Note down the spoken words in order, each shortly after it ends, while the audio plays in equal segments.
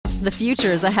The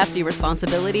future is a hefty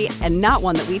responsibility and not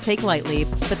one that we take lightly.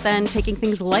 But then taking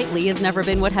things lightly has never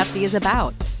been what Hefty is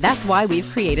about. That's why we've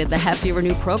created the Hefty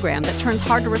Renew program that turns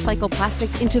hard-to-recycle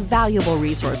plastics into valuable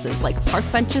resources like park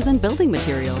benches and building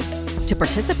materials. To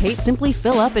participate, simply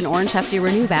fill up an orange Hefty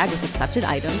Renew bag with accepted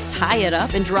items, tie it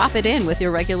up, and drop it in with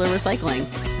your regular recycling.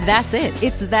 That's it.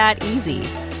 It's that easy.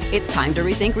 It's time to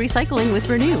rethink recycling with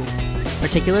Renew.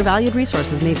 Particular valued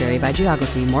resources may vary by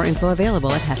geography. More info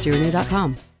available at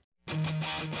heftyrenew.com.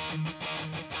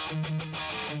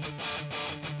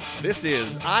 This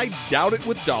is I Doubt It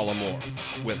with Dollamore,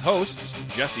 with hosts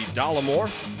Jesse Dollamore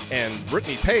and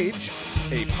Brittany Page,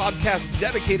 a podcast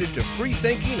dedicated to free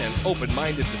thinking and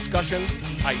open-minded discussion,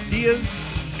 ideas,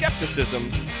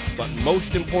 skepticism, but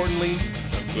most importantly,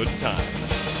 a good time.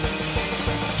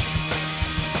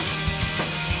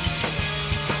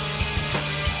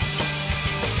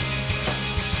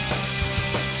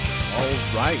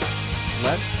 All right,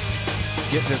 let's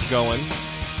get this going.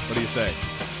 What do you say?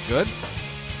 Good?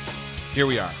 Here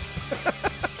we are.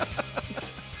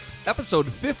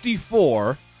 Episode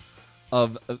 54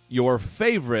 of your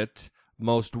favorite,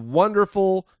 most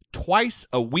wonderful,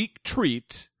 twice-a-week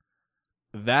treat.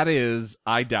 That is,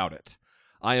 I Doubt It.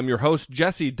 I am your host,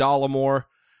 Jesse Dollamore.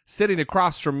 Sitting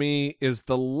across from me is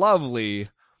the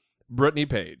lovely Brittany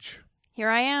Page. Here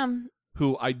I am.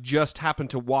 Who I just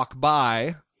happened to walk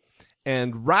by,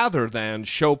 and rather than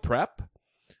show prep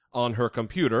on her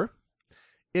computer,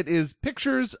 it is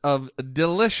pictures of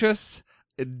delicious,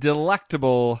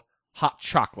 delectable hot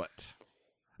chocolate.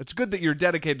 It's good that you're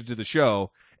dedicated to the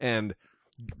show and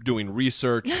doing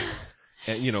research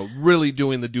and, really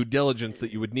doing the due diligence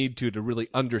that you would need to really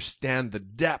understand the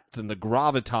depth and the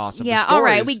gravitas of the stories. Yeah, all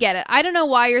right, we get it. I don't know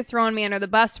why you're throwing me under the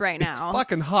bus right now. It's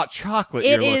fucking hot chocolate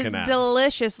you're looking at. It is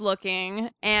delicious looking,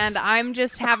 and I'm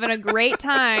just having a great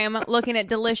time looking at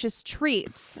delicious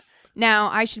treats. Now,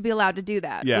 I should be allowed to do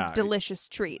that with delicious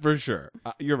treats. For sure.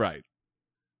 You're right.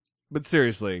 But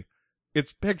seriously,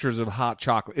 it's pictures of hot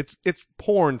chocolate. It's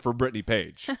porn for Brittany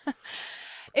Page.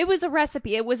 It was a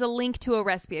recipe. It was a link to a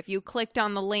recipe. If you clicked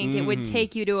on the link, it would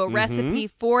take you to a recipe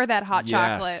for that hot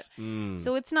chocolate.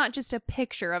 So it's not just a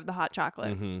picture of the hot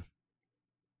chocolate.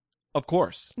 Of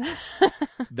course.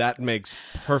 That makes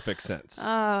perfect sense. Oh,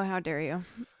 how dare you.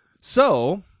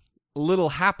 So, little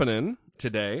happening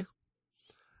today.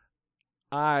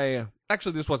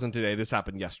 Actually, this wasn't today, this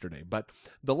happened yesterday, but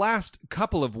the last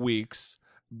couple of weeks,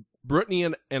 Brittany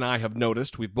and I have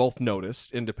noticed, we've both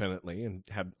noticed independently and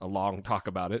had a long talk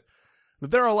about it,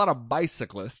 that there are a lot of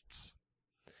bicyclists,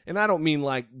 and I don't mean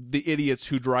like the idiots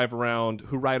who ride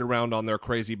around on their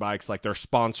crazy bikes like they're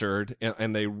sponsored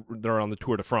and they're on the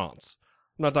Tour de France.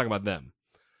 I'm not talking about them.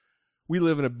 We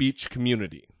live in a beach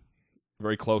community,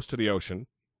 very close to the ocean,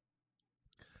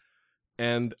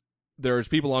 and there's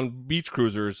people on beach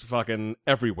cruisers fucking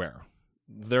everywhere.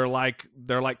 They're like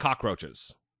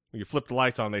cockroaches. You flip the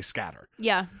lights on, they scatter.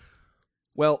 Yeah.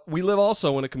 Well, we live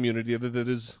also in a community that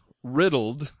is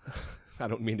riddled. I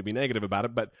don't mean to be negative about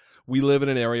it, but we live in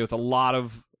an area with a lot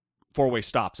of four-way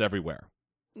stops everywhere.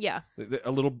 Yeah.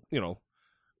 A little,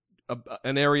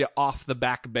 an area off the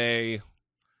Back Bay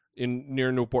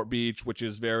near Newport Beach, which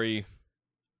is very...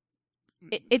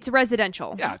 It's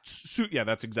residential. Yeah,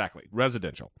 that's exactly.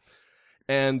 Residential.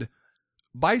 And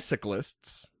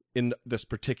bicyclists in this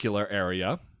particular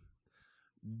area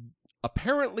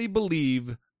apparently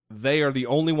believe they are the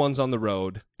only ones on the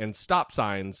road and stop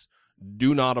signs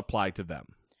do not apply to them.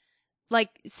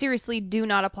 Like, seriously, do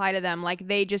not apply to them. Like,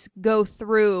 they just go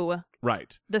through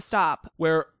the stop.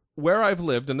 Where I've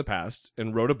lived in the past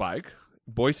and rode a bike,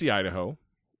 Boise, Idaho,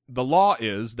 the law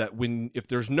is that if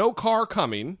there's no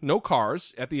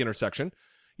cars at the intersection,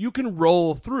 you can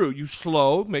roll through. You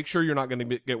slow, make sure you're not going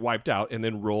to get wiped out, and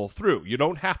then roll through. You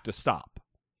don't have to stop.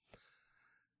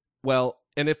 Well,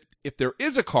 and if there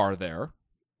is a car there,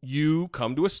 you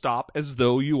come to a stop as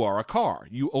though you are a car.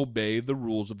 You obey the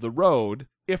rules of the road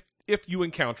if you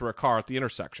encounter a car at the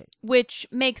intersection. Which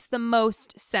makes the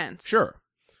most sense. Sure.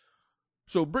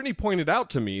 So Brittany pointed out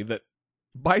to me that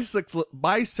bicyclists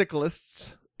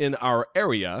in our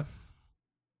area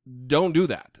don't do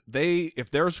that. If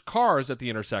there's cars at the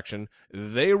intersection,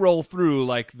 they roll through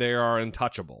like they are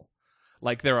untouchable,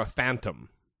 like they're a phantom.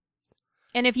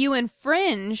 And if you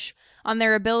infringe on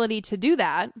their ability to do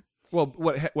that... Well,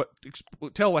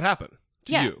 tell what happened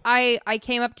to you. I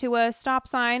came up to a stop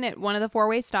sign at one of the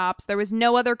four-way stops. There was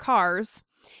no other cars,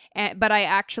 but I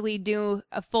actually do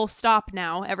a full stop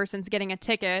now ever since getting a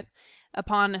ticket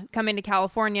upon coming to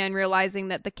California and realizing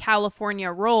that the California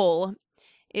roll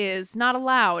is not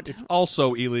allowed. It's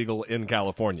also illegal in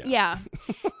California. Yeah.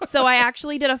 So I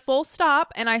actually did a full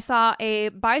stop, and I saw a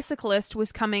bicyclist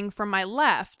was coming from my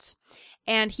left,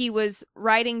 and he was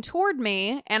riding toward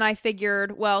me, and I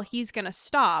figured, well, he's going to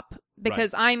stop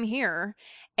because I'm here.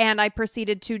 And I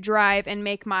proceeded to drive and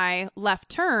make my left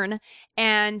turn,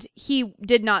 and he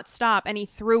did not stop, and he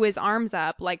threw his arms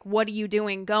up like, what are you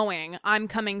doing going? I'm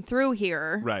coming through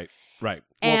here. Right. Well,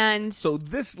 And so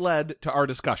this led to our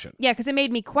discussion. Yeah, because it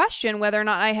made me question whether or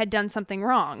not I had done something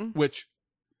wrong. Which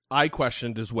I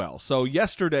questioned as well. So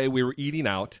yesterday we were eating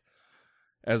out,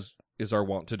 as is our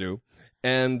wont to do,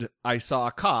 and I saw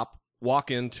a cop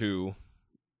walk into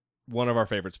one of our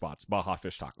favorite spots, Baja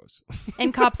Fish Tacos.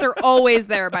 And cops are always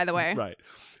there, by the way. Right.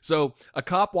 So a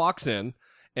cop walks in,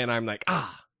 and I'm like,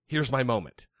 here's my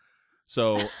moment.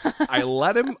 So I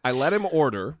let him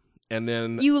order, and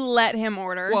then You let him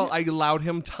order. Well, I allowed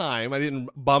him time. I didn't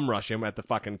bum rush him at the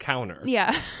fucking counter.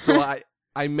 Yeah. So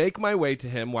I make my way to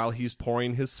him while he's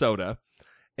pouring his soda,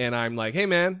 and I'm like, hey,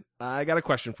 man, I got a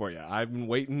question for you. I've been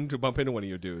waiting to bump into one of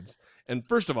you dudes. And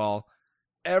first of all,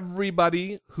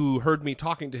 everybody who heard me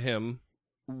talking to him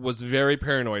was very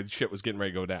paranoid shit was getting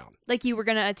ready to go down. Like you were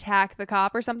going to attack the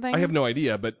cop or something? I have no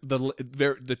idea, but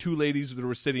the two ladies that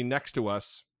were sitting next to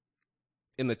us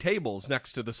in the tables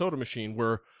next to the soda machine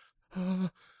were,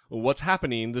 what's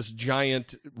happening? This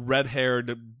giant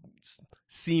red-haired,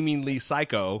 seemingly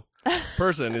psycho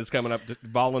person is coming up to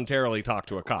voluntarily talk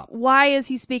to a cop. Why is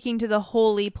he speaking to the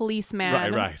holy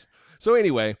policeman? Right. So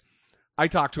anyway, I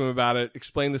talked to him about it,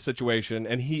 explained the situation,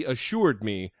 and he assured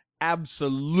me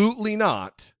absolutely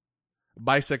not.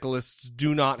 Bicyclists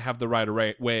do not have the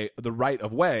right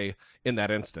of way in that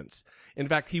instance. In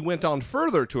fact, he went on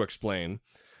further to explain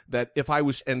that if I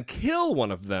was and kill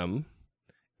one of them,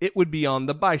 it would be on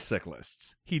the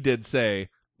bicyclists. He did say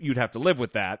you'd have to live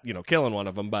with that, killing one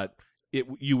of them, but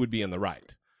you would be in the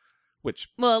right. Which,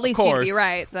 well, at least you'd be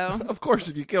right. So, of course,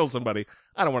 if you kill somebody,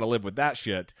 I don't want to live with that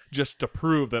shit just to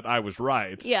prove that I was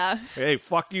right. Yeah. Hey,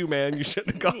 fuck you, man. You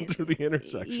shouldn't have gone through the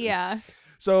intersection. Yeah.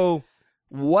 So,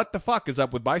 what the fuck is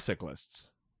up with bicyclists?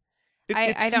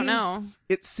 I don't know.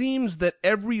 It seems that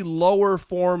every lower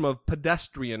form of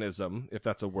pedestrianism, if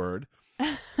that's a word,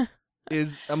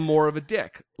 is more of a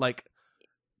dick. Like,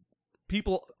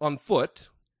 people on foot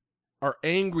are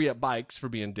angry at bikes for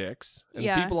being dicks, and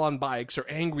people on bikes are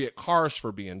angry at cars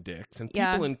for being dicks, and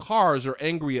people in cars are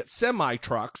angry at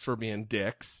semi-trucks for being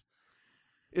dicks.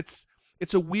 It's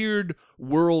a weird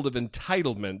world of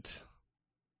entitlement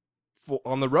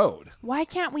on the road. Why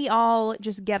can't we all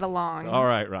just get along? All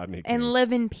right, Rodney King. And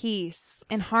live in peace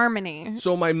and harmony.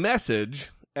 So my message,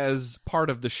 as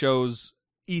part of the show's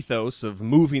ethos of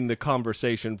moving the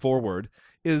conversation forward,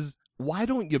 is why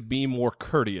don't you be more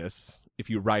courteous if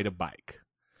you ride a bike?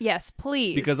 Yes,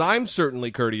 please. Because I'm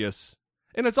certainly courteous.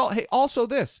 And it's also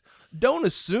this. Don't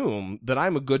assume that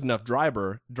I'm a good enough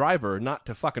driver not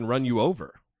to fucking run you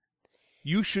over.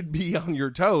 You should be on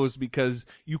your toes because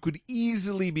you could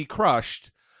easily be crushed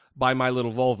by my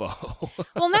little Volvo.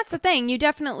 Well, and that's the thing. You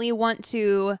definitely want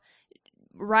to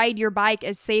ride your bike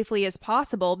as safely as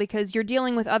possible because you're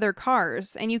dealing with other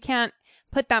cars and you can't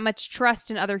put that much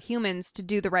trust in other humans to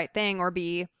do the right thing or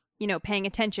be, paying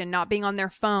attention, not being on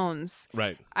their phones.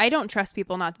 Right. I don't trust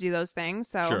people not to do those things.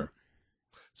 So Sure.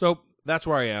 So that's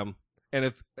where I am. And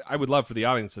if I would love for the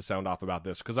audience to sound off about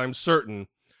this because I'm certain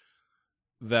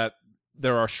that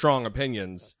there are strong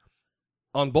opinions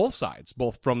on both sides,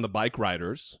 both from the bike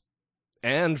riders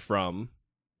and from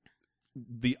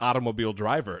the automobile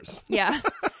drivers. Yeah.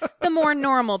 The more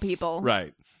normal people.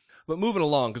 Right. But moving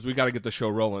along, because we got to get the show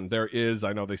rolling, there is,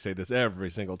 I know they say this every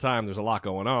single time, there's a lot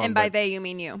going on. And by they, you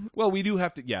mean you. Well, we do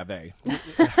have to, they.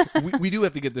 we do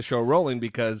have to get the show rolling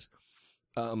because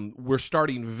we're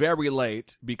starting very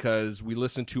late because we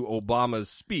listened to Obama's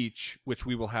speech, which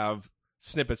we will have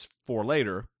snippets for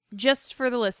later. Just for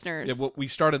the listeners. Yeah, well, we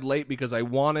started late because I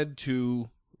wanted to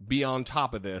be on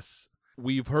top of this.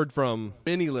 We've heard from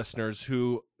many listeners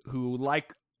who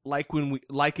like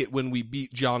it when we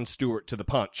beat Jon Stewart to the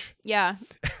punch. Yeah.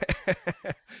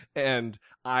 And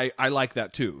I like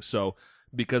that too. So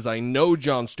because I know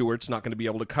Jon Stewart's not going to be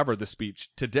able to cover the speech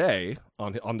today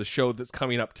on the show that's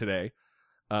coming up today.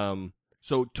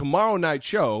 So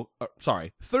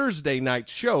Thursday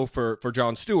night's show for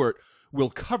Jon Stewart will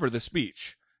cover the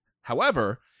speech.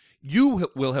 However,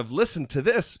 you will have listened to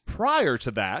this prior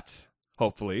to that,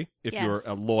 hopefully, if you're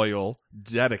a loyal,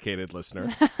 dedicated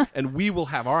listener. And we will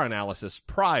have our analysis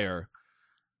prior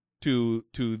to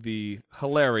the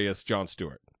hilarious Jon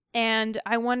Stewart. And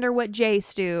I wonder what Jay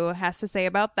Stu has to say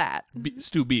about that.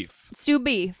 Stu Beef. Stu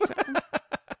Beef.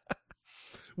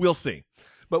 We'll see.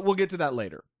 But we'll get to that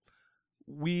later.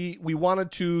 We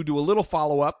wanted to do a little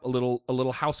follow-up, a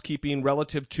little housekeeping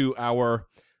relative to our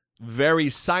very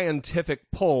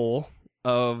scientific poll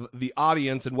of the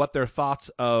audience and what their thoughts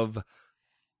of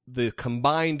the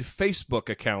combined Facebook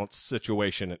accounts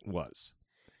situation it was.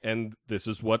 And this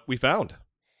is what we found.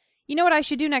 You know what I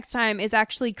should do next time is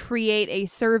actually create a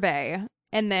survey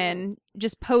and then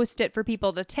just post it for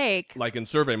people to take. Like in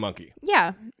SurveyMonkey.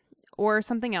 Yeah. Or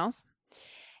something else.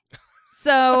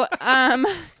 So,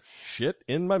 Shit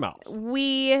in my mouth.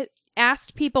 We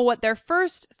asked people what their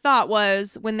first thought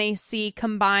was when they see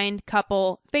combined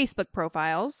couple Facebook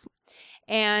profiles.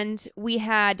 And we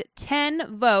had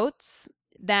 10 votes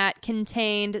that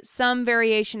contained some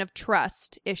variation of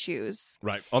trust issues.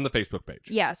 Right, on the Facebook page.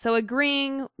 Yeah, so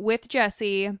agreeing with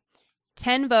Jesse,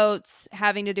 10 votes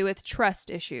having to do with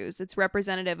trust issues. It's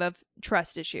representative of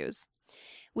trust issues.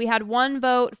 We had 1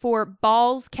 vote for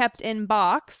balls kept in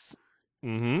box.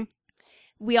 Mm-hmm.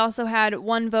 We also had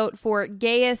 1 vote for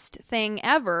gayest thing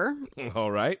ever.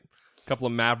 All right. A couple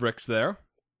of mavericks there.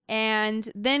 And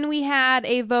then we had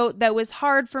a vote that was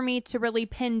hard for me to really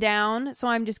pin down, so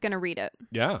I'm just going to read it.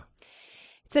 Yeah.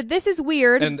 It said, "This is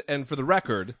weird." And for the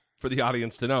record, for the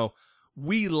audience to know,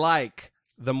 we like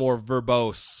the more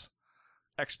verbose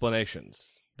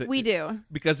explanations. We do.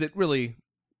 Because it really,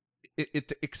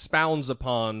 it expounds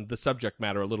upon the subject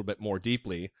matter a little bit more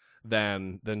deeply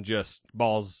than just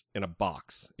balls in a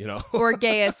box, you know? Or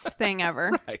gayest thing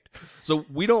ever. Right. So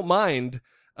we don't mind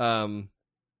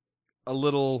a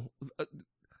little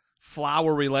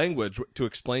flowery language to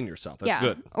explain yourself. That's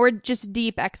good. Or just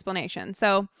deep explanation.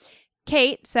 So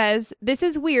Kate says, "This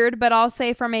is weird, but I'll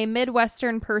say from a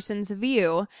Midwestern person's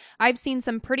view, I've seen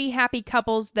some pretty happy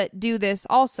couples that do this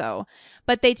also,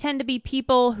 but they tend to be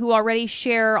people who already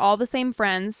share all the same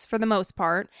friends for the most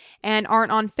part and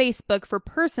aren't on Facebook for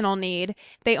personal need.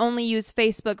 They only use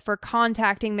Facebook for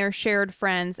contacting their shared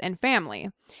friends and family.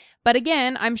 But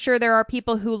again, I'm sure there are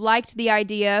people who liked the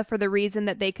idea for the reason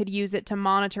that they could use it to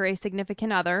monitor a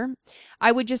significant other.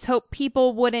 I would just hope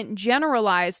people wouldn't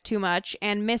generalize too much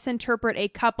and misinterpret a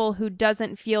couple who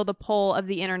doesn't feel the pull of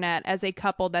the internet as a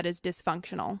couple that is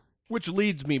dysfunctional." Which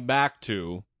leads me back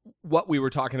to what we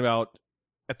were talking about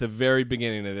at the very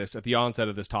beginning of this, at the onset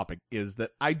of this topic, is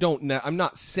that I'm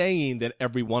not saying that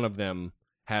every one of them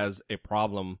has a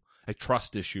problem, a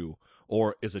trust issue,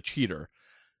 or is a cheater.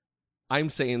 I'm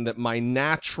saying that my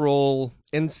natural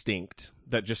instinct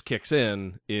that just kicks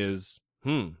in is,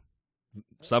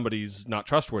 somebody's not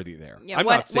trustworthy there. Yeah,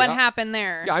 what happened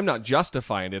there? Yeah, I'm not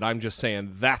justifying it. I'm just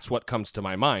saying that's what comes to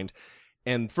my mind.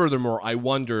 And furthermore, I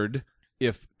wondered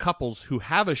if couples who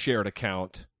have a shared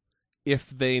account, if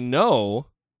they know,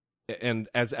 and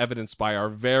as evidenced by our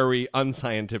very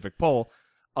unscientific poll,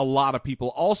 a lot of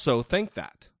people also think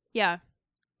that. Yeah.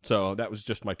 So that was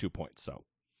just my 2 points. So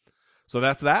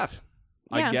that's that.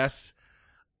 Yeah. I guess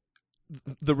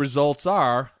the results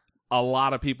are a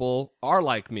lot of people are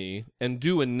like me and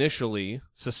do initially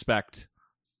suspect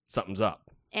something's up.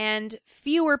 And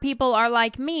fewer people are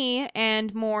like me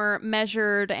and more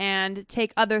measured and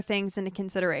take other things into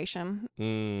consideration.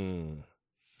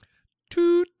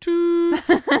 Toot toot.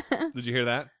 Did you hear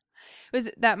that? Was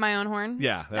that my own horn?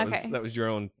 Yeah, that was your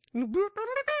own.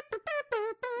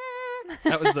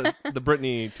 That was the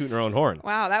Brittany tooting her own horn.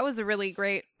 Wow, that was a really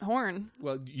great horn.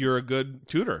 Well, you're a good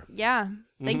tutor. Yeah,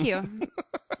 thank you.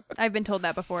 I've been told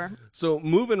that before. So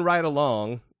moving right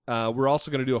along, we're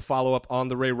also going to do a follow-up on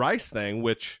the Ray Rice thing,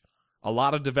 which a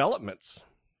lot of developments.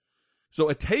 So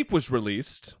a tape was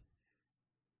released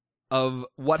of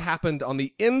what happened on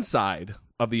the inside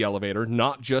of the elevator,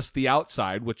 not just the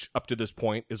outside, which up to this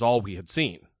point is all we had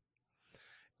seen.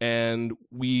 And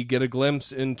we get a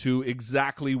glimpse into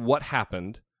exactly what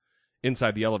happened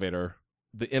inside the elevator.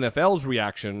 The NFL's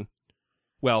reaction,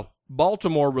 well,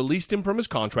 Baltimore released him from his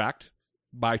contract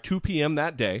by 2 p.m.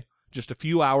 that day, just a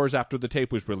few hours after the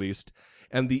tape was released.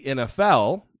 And the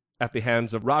NFL, at the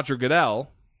hands of Roger Goodell,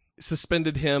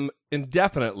 suspended him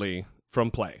indefinitely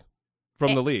from play,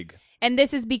 from the league. And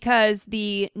this is because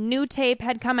the new tape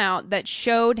had come out that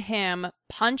showed him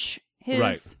punch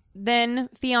his then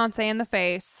fiance in the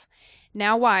face,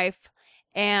 now wife,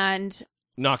 and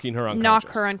knocking her unconscious.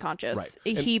 Knock her unconscious.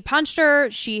 Right. He punched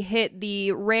her. She hit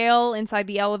the rail inside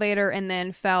the elevator and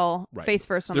then fell face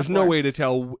first on the floor. There's no way to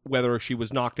tell whether she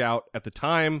was knocked out at the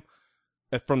time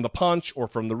from the punch or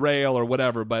from the rail or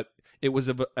whatever, but it was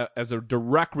as a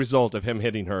direct result of him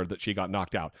hitting her that she got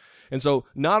knocked out. And so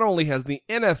not only has the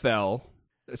NFL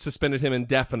suspended him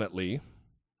indefinitely,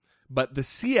 but the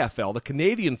CFL, the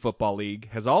Canadian Football League,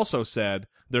 has also said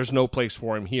there's no place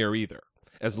for him here either,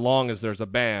 as long as there's a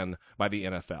ban by the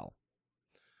NFL.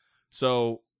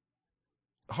 So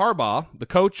Harbaugh, the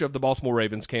coach of the Baltimore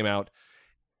Ravens, came out.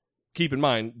 Keep in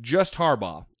mind, just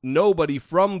Harbaugh. Nobody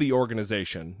from the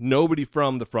organization, nobody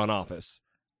from the front office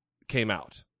came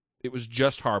out. It was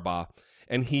just Harbaugh.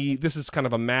 And this is kind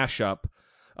of a mashup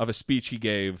of a speech he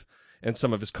gave and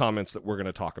some of his comments that we're going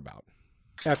to talk about.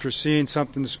 After seeing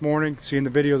something this morning, seeing the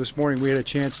video this morning, we had a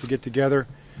chance to get together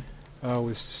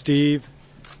with Steve,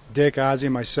 Dick, Ozzy,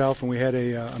 and myself, and we had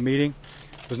a meeting.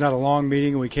 It was not a long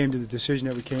meeting, and we came to the decision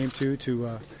that we came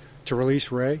to release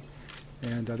Ray.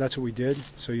 And that's what we did,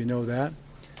 so you know that.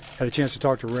 Had a chance to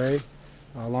talk to Ray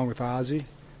along with Ozzy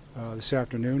this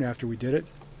afternoon after we did it.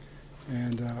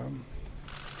 And,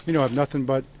 I have nothing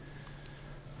but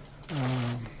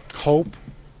hope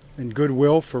and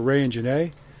goodwill for Ray and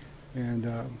Janay. And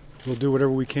we'll do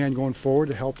whatever we can going forward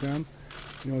to help them,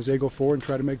 as they go forward and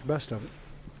try to make the best of it.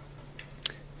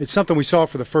 It's something we saw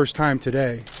for the first time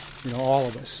today, all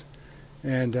of us.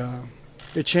 And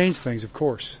it changed things, of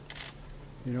course.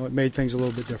 It made things a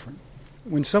little bit different.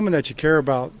 When someone that you care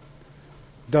about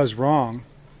does wrong,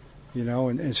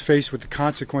 and is faced with the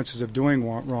consequences of doing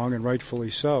wrong, and rightfully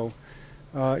so,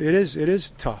 it is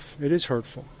tough. It is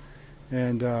hurtful.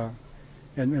 And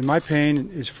my pain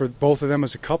is for both of them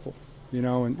as a couple,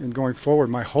 and going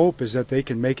forward. My hope is that they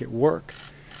can make it work.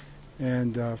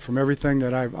 And from everything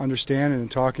that I understand and in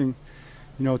talking,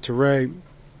 to Ray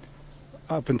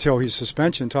up until his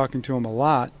suspension, talking to him a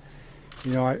lot,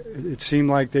 it seemed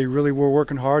like they really were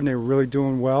working hard and they were really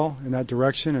doing well in that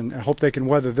direction, and I hope they can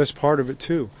weather this part of it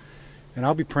too. And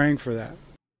I'll be praying for that.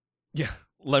 Yeah,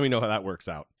 let me know how that works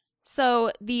out.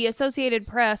 So the Associated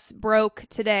Press broke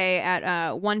today at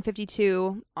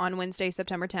 1:52 on Wednesday,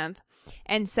 September 10th,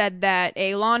 and said that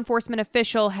a law enforcement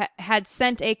official had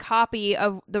sent a copy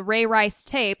of the Ray Rice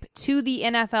tape to the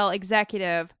NFL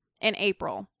executive in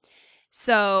April.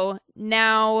 So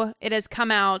now it has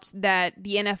come out that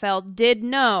the NFL did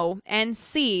know and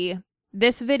see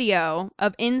this video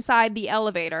of inside the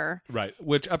elevator. Right,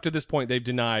 which up to this point they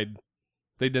denied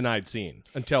seeing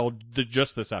until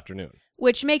just this afternoon.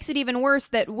 Which makes it even worse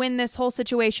that when this whole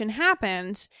situation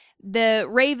happened, the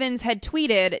Ravens had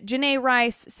tweeted, Janay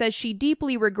Rice says she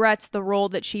deeply regrets the role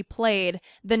that she played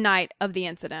the night of the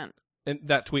incident. And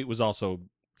that tweet was also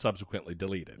subsequently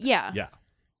deleted. Yeah. Yeah.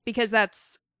 Because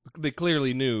they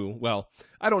clearly knew. Well,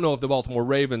 I don't know if the Baltimore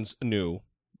Ravens knew,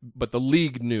 but the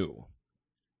league knew.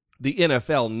 The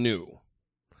NFL knew.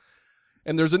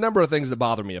 And there's a number of things that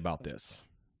bother me about this.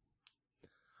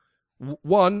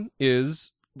 One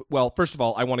is, well, first of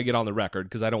all, I want to get on the record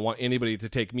because I don't want anybody to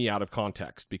take me out of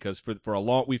context, because for a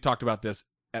long, we've talked about this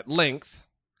at length,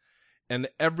 and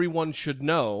everyone should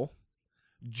know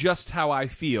just how I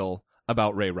feel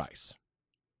about Ray Rice,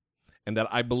 and that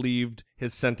I believed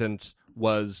his sentence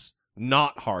was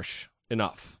not harsh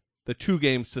enough, the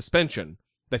 2-game suspension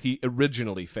that he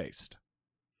originally faced.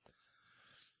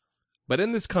 But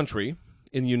in this country,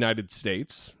 in the United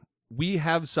States, we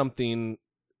have something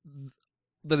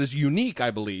that is unique, I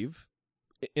believe,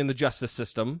 in the justice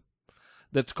system,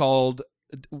 that's called,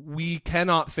 we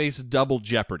cannot face double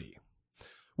jeopardy,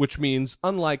 which means,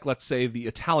 unlike, let's say, the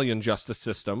Italian justice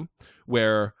system,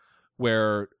 where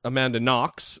Amanda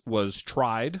Knox was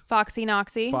tried. Foxy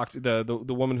Noxy,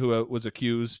 the woman who was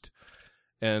accused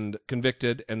and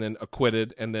convicted and then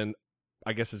acquitted and then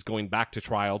I guess is going back to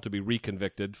trial to be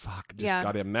reconvicted.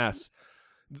 Got a mess.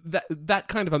 That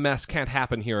kind of a mess can't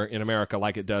happen here in America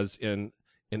like it does in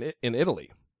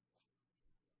Italy.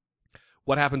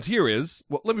 What happens here is,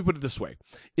 well, let me put it this way.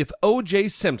 If O.J.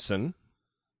 Simpson,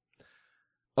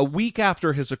 a week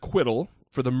after his acquittal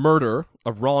for the murder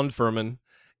of Ron Furman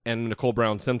and Nicole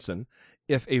Brown Simpson,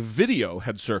 if a video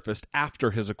had surfaced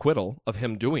after his acquittal of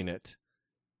him doing it,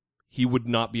 he would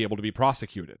not be able to be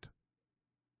prosecuted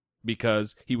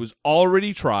because he was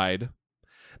already tried.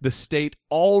 The state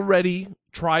already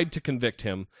tried to convict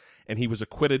him, and he was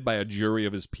acquitted by a jury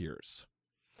of his peers.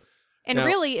 And now,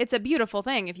 really, it's a beautiful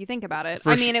thing if you think about it.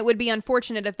 It would be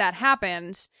unfortunate if that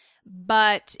happened,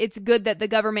 but it's good that the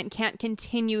government can't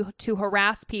continue to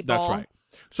harass people. That's right.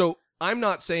 So I'm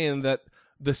not saying that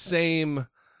the same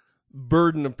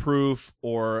burden of proof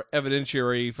or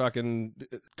evidentiary fucking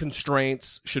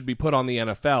constraints should be put on the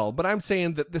NFL, but I'm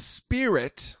saying that the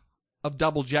spirit of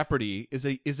double jeopardy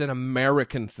is an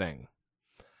American thing.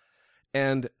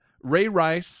 And Ray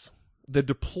Rice, the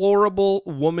deplorable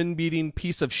woman-beating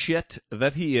piece of shit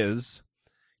that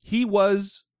he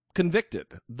was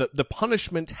convicted. The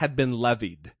punishment had been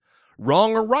levied.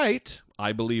 Wrong or right,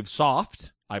 I believe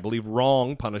soft. I believe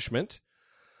wrong punishment.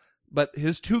 But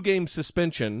his 2-game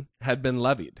suspension had been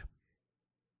levied.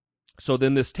 So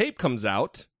then this tape comes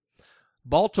out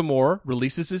Baltimore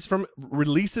releases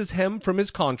him from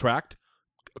his contract.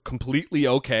 Completely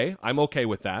okay. I'm okay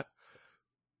with that.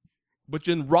 But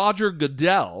then Roger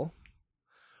Goodell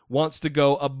wants to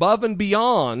go above and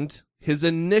beyond his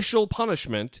initial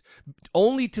punishment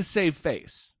only to save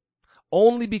face.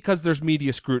 Only because there's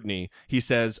media scrutiny, he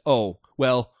says, oh,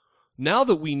 well, now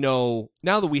that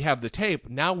we have the tape,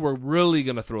 now we're really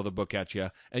going to throw the book at you,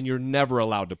 and you're never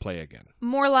allowed to play again.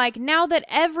 More like, now that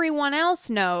everyone else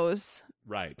knows.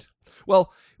 Right.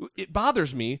 Well, it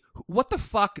bothers me. What the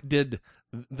fuck did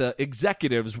the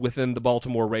executives within the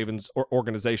Baltimore Ravens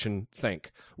organization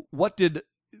think? What did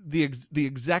the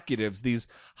executives, these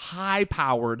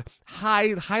high-powered,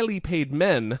 highly paid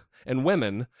men and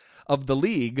women of the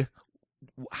league,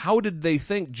 how did they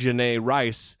think Janay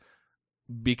Rice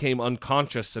became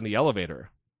unconscious in the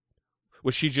elevator?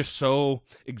 Was she just so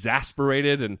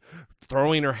exasperated and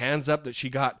throwing her hands up that she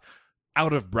got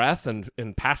out of breath and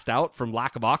passed out from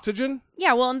lack of oxygen?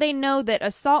 Yeah, well, and they know that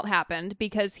assault happened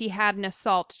because he had an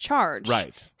assault charge.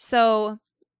 Right. So,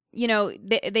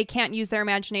 they can't use their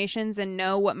imaginations and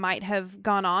know what might have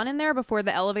gone on in there before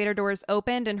the elevator doors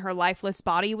opened and her lifeless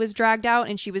body was dragged out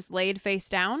and she was laid face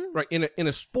down. Right. In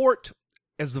a sport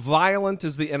as violent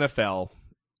as the NFL,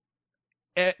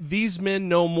 these men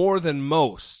know more than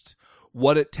most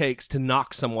what it takes to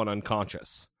knock someone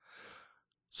unconscious.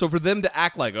 So for them to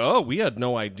act like, oh, we had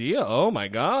no idea. Oh, my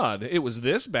God, it was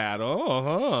this bad.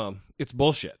 It's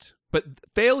bullshit. But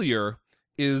failure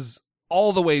is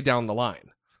all the way down the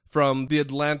line. From the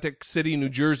Atlantic City, New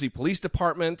Jersey Police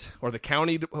Department or the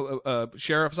county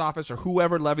sheriff's office or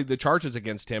whoever levied the charges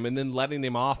against him and then letting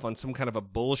him off on some kind of a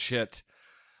bullshit,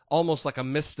 almost like a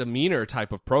misdemeanor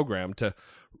type of program to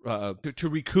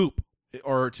recoup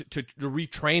or to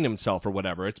retrain himself or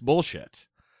whatever. It's bullshit.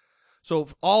 So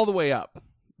all the way up,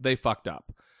 they fucked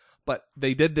up. But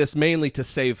they did this mainly to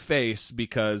save face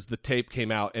because the tape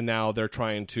came out and now they're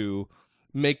trying to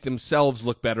make themselves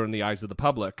look better in the eyes of the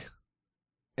public.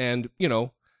 And,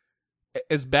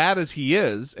 as bad as he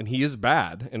is, and he is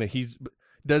bad, and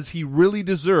does he really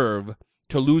deserve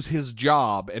to lose his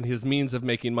job and his means of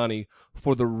making money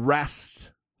for the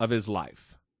rest of his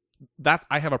life? That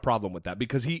I have a problem with that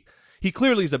because he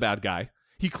clearly is a bad guy.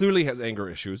 He clearly has anger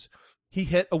issues. He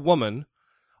hit a woman,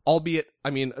 albeit,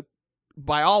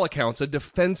 by all accounts, a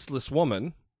defenseless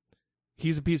woman.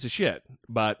 He's a piece of shit,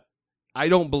 but I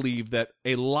don't believe that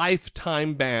a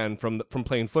lifetime ban from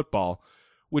playing football,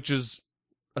 which is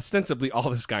ostensibly all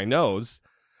this guy knows,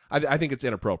 I think it's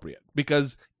inappropriate.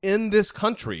 Because in this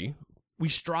country, we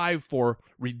strive for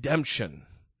redemption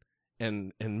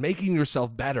and making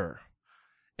yourself better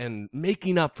and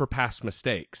making up for past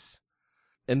mistakes.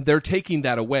 And they're taking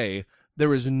that away.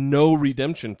 There is no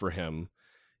redemption for him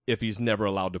if he's never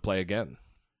allowed to play again.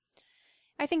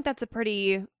 I think that's a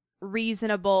pretty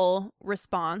reasonable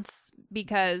response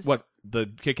because... What,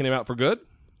 the kicking him out for good?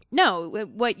 No,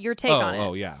 what your take on it.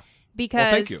 Oh, yeah.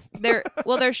 Because thank you.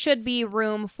 there should be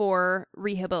room for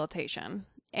rehabilitation.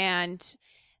 And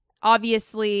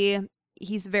obviously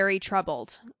he's very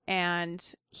troubled and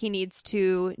he needs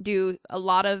to do a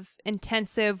lot of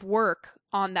intensive work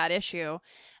on that issue.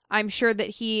 I'm sure that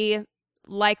he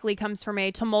likely comes from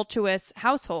a tumultuous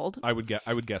household. I would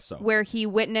guess so. Where he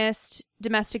witnessed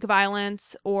domestic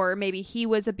violence or maybe he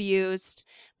was abused,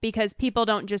 because people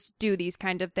don't just do these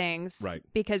kind of things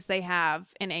because they have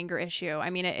an anger issue.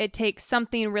 It takes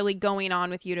something really going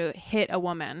on with you to hit a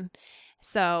woman.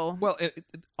 So, well,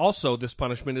 also this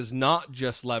punishment is not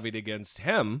just levied against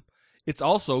him. It's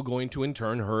also going to in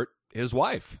turn hurt his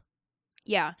wife.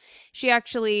 Yeah. She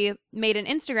actually made an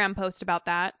Instagram post about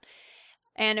that.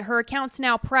 And her account's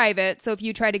now private, so if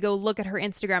you try to go look at her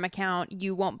Instagram account,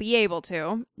 you won't be able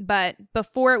to. But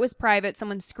before it was private,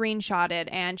 someone screenshotted,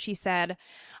 and she said,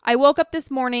 "I woke up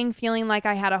this morning feeling like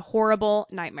I had a horrible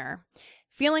nightmare.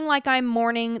 Feeling like I'm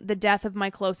mourning the death of my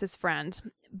closest friend.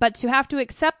 But to have to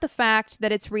accept the fact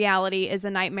that its reality is a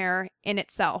nightmare in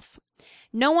itself.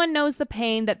 No one knows the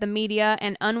pain that the media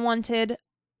and unwanted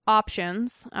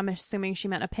options," I'm assuming she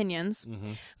meant opinions,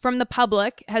 "from the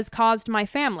public has caused my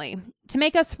family. To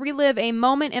make us relive a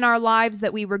moment in our lives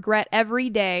that we regret every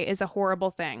day is a horrible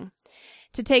thing.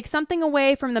 To take something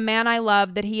away from the man I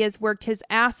love that he has worked his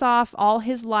ass off all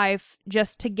his life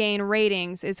just to gain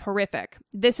ratings is horrific.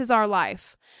 This is our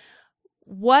life.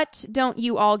 What don't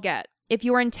you all get? If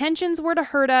your intentions were to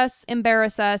hurt us,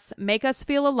 embarrass us, make us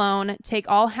feel alone, take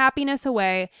all happiness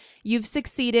away, you've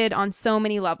succeeded on so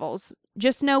many levels.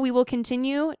 Just know we will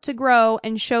continue to grow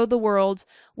and show the world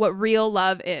what real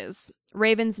love is.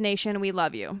 Ravens Nation, we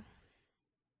love you."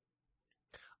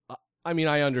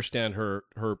 I understand her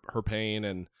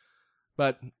pain,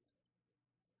 but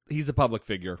he's a public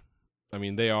figure. I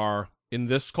mean, they are, in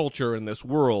this culture, in this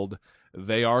world,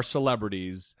 they are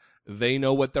celebrities. They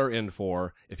know what they're in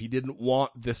for. If he didn't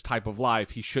want this type of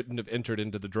life, he shouldn't have entered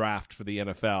into the draft for the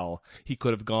NFL. He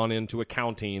could have gone into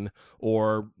accounting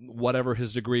or whatever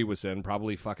his degree was in,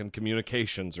 probably fucking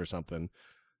communications or something.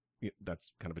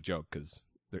 That's kind of a joke because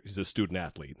he's a student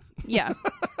athlete. Yeah.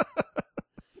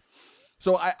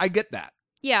 So I get that.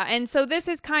 Yeah, and so this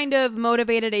has kind of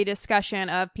motivated a discussion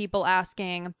of people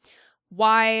asking,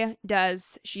 why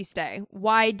does she stay?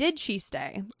 Why did she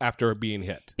stay? After being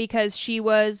hit. Because she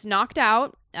was knocked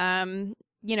out,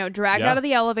 dragged out of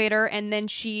the elevator, and then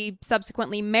she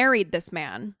subsequently married this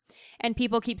man. And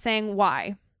people keep saying,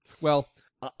 why? Well,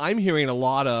 I'm hearing a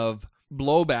lot of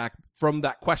blowback from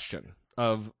that question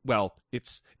of, well,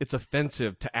 it's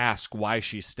offensive to ask why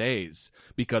she stays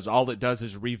because all it does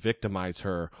is re-victimize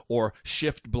her or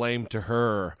shift blame to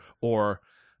her or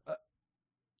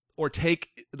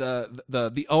take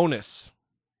the onus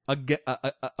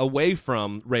away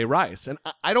from Ray Rice. And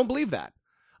I don't believe that.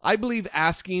 I believe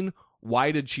asking,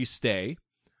 why did she stay?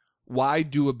 Why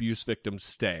do abuse victims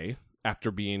stay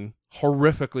after being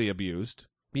horrifically abused,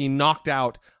 being knocked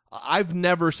out? I've been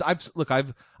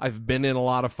in a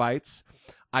lot of fights.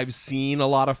 I've seen a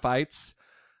lot of fights.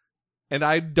 And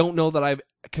I don't know that I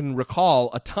can recall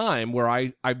a time where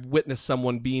I've witnessed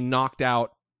someone being knocked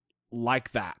out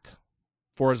like that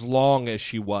for as long as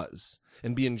she was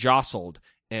and being jostled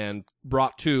and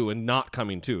brought to and not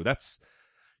coming to.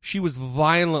 She was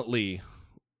violently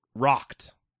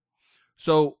rocked.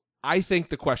 So I think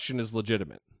the question is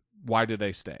legitimate. Why do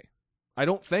they stay? I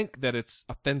don't think that it's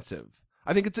offensive.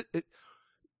 I think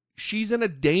she's in a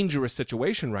dangerous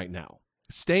situation right now,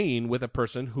 staying with a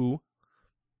person who,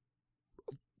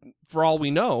 for all we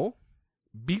know,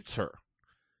 beats her.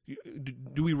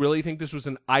 Do we really think this was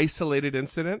an isolated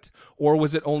incident, or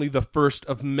was it only the first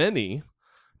of many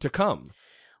to come?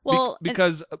 Well,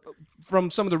 because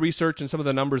from some of the research and some of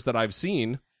the numbers that I've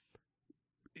seen,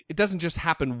 it doesn't just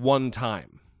happen one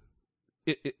time.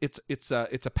 It's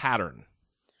a pattern.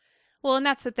 Well, and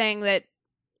that's the thing that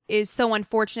is so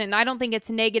unfortunate. And I don't think it's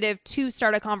negative to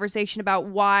start a conversation about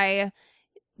why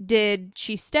did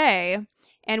she stay.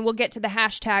 And we'll get to the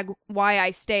hashtag why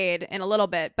I stayed in a little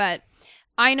bit. But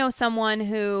I know someone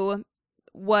who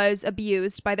was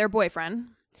abused by their boyfriend.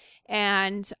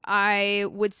 And I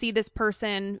would see this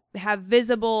person have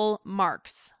visible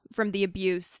marks from the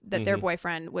abuse that their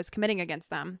boyfriend was committing against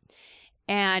them.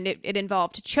 And it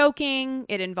involved choking.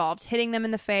 It involved hitting them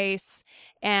in the face.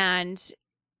 And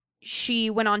she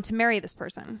went on to marry this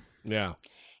person. Yeah.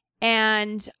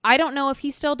 And I don't know if he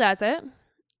still does it.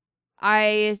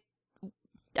 I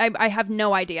have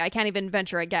no idea. I can't even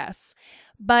venture a guess.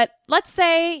 But let's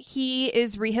say he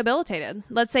is rehabilitated.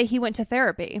 Let's say he went to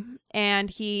therapy and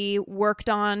he worked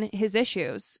on his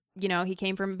issues. You know, he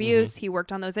came from abuse. He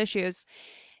worked on those issues.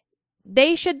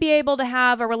 They should be able to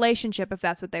have a relationship if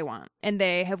that's what they want. And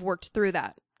they have worked through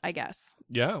that, I guess.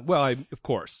 Yeah, well, of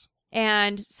course.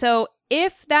 And so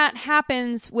if that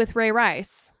happens with Ray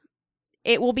Rice,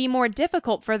 it will be more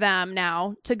difficult for them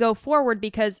now to go forward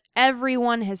because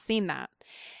everyone has seen that.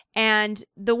 And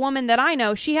the woman that I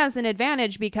know, she has an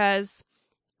advantage because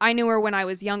I knew her when I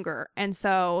was younger. And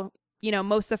so,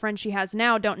 most of the friends she has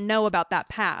now don't know about that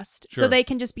past. Sure. So they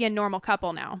can just be a normal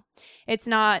couple now. It's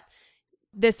not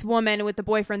this woman with the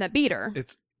boyfriend that beat her.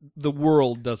 It's the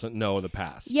world doesn't know the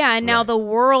past. Yeah, and now the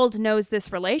world knows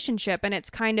this relationship, and it's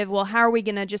kind of, well, how are we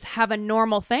going to just have a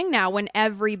normal thing now when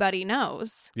everybody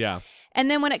knows? Yeah. And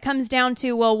then when it comes down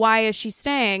to, well, why is she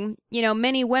staying?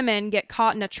 Many women get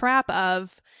caught in a trap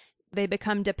of they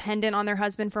become dependent on their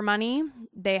husband for money.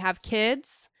 They have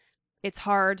kids. It's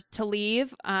hard to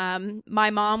leave. My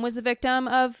mom was a victim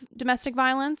of domestic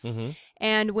violence.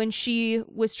 And when she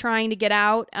was trying to get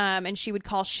out and she would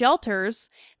call shelters,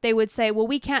 they would say, well,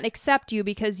 we can't accept you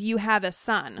because you have a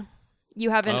son.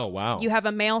 You have you have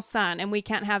a male son and we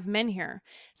can't have men here.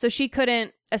 So she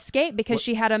couldn't escape because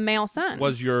she had a male son.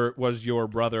 Was your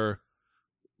brother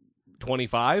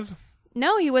 25?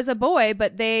 No, he was a boy,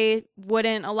 but they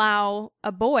wouldn't allow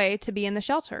a boy to be in the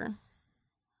shelter.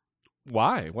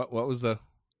 Why? What was the...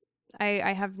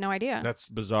 I have no idea. That's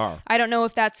bizarre. I don't know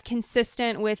if that's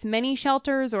consistent with many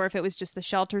shelters or if it was just the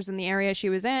shelters in the area she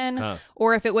was in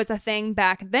or if it was a thing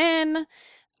back then.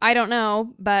 I don't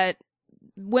know, but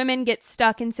women get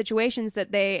stuck in situations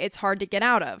that it's hard to get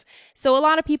out of. So a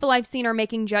lot of people I've seen are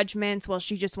making judgments. Well,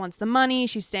 she just wants the money.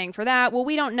 She's staying for that. Well,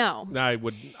 we don't know. I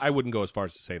wouldn't go as far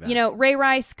as to say that. Ray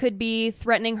Rice could be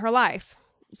threatening her life,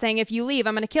 saying, if you leave,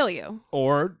 I'm going to kill you.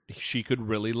 Or she could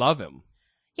really love him.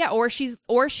 Yeah, or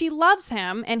she loves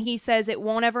him and he says it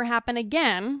won't ever happen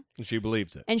again. And she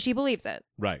believes it. And she believes it.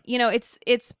 Right. You know,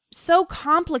 it's so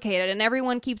complicated and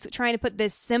everyone keeps trying to put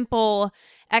this simple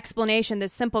explanation,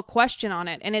 this simple question on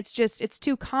it. And it's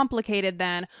too complicated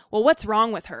then. Well, what's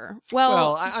wrong with her?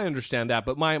 Well, I understand that.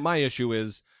 But my issue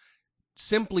is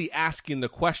simply asking the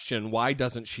question, why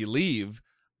doesn't she leave?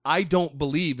 I don't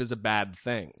believe is a bad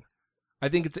thing. I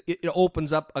think it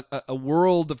opens up a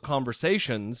world of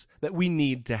conversations that we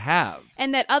need to have.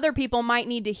 And that other people might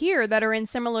need to hear that are in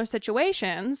similar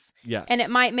situations. Yes. And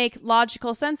it might make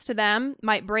logical sense to them,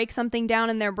 might break something down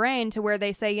in their brain to where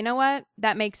they say, you know what,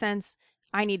 that makes sense.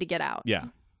 I need to get out. Yeah.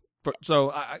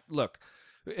 So, look,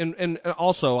 and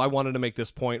also I wanted to make this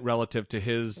point relative to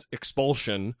his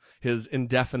expulsion, his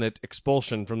indefinite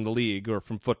expulsion from the league or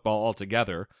from football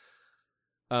altogether.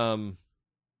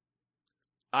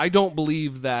 I don't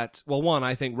believe that. Well, one,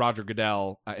 I think Roger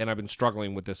Goodell, and I've been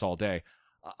struggling with this all day,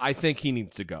 I think he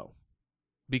needs to go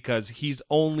because he's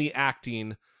only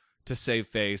acting to save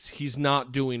face. He's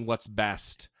not doing what's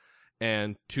best.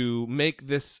 And to make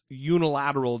this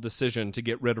unilateral decision to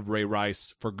get rid of Ray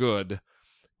Rice for good,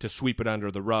 to sweep it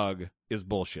under the rug, is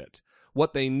bullshit.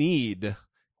 What they need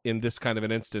in this kind of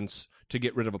an instance to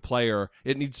get rid of a player,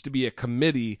 it needs to be a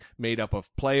committee made up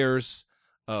of players,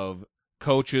 of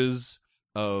coaches,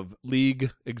 of league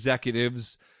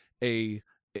executives, a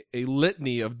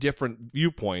litany of different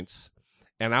viewpoints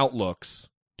and outlooks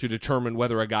to determine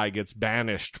whether a guy gets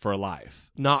banished for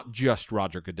life. Not just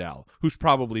Roger Goodell, who's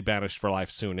probably banished for life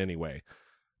soon anyway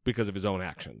because of his own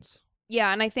actions.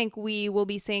 Yeah, and I think we will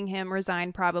be seeing him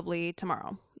resign probably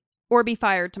tomorrow or be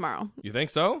fired tomorrow. You think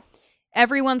so?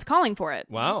 Everyone's calling for it.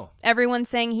 Wow. Everyone's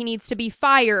saying he needs to be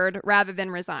fired rather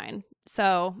than resign.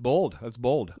 So bold. That's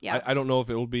bold. Yeah. I don't know if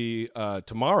it will be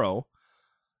tomorrow,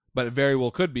 but it very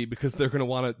well could be because they're going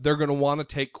to want to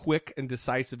take quick and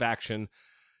decisive action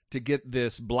to get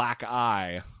this black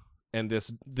eye and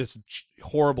this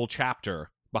horrible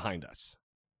chapter behind us.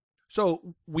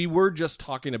 So we were just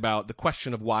talking about the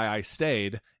question of why I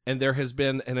stayed, and there has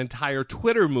been an entire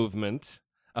Twitter movement,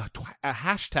 a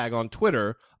hashtag on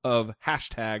Twitter of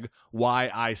hashtag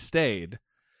why I stayed.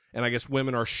 And I guess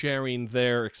women are sharing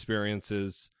their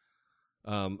experiences,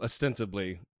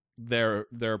 ostensibly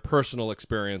their personal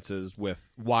experiences with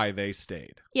why they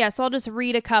stayed. Yeah, so I'll just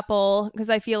read a couple because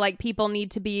I feel like people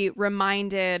need to be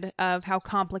reminded of how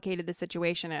complicated the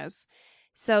situation is.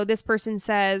 So this person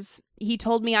says, he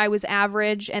told me I was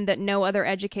average and that no other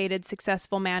educated,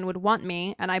 successful man would want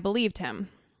me, and I believed him.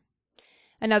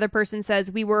 Another person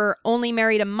says, we were only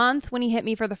married a month when he hit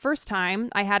me for the first time.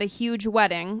 I had a huge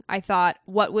wedding. I thought,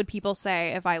 what would people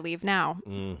say if I leave now?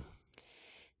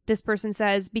 This person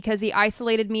says, because he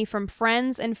isolated me from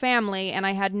friends and family, and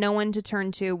I had no one to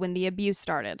turn to when the abuse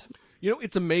started. You know,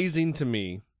 it's amazing to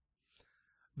me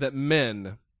that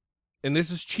men, and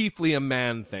this is chiefly a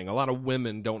man thing, a lot of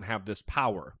women don't have this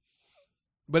power,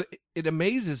 but it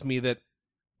amazes me that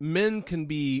men can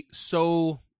be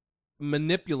so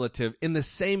manipulative in the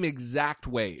same exact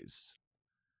ways.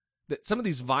 That some of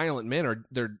these violent men are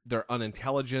they're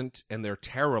unintelligent and they're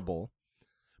terrible,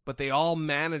 but they all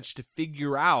manage to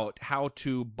figure out how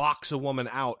to box a woman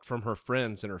out from her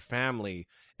friends and her family,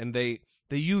 and they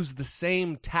use the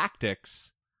same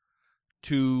tactics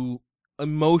to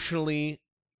emotionally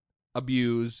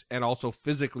abuse and also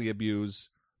physically abuse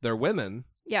their women.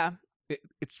 Yeah.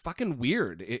 It's fucking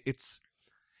weird.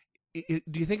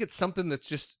 Do you think it's something that's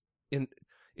just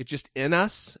in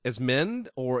us as men,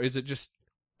 or is it just,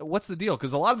 what's the deal?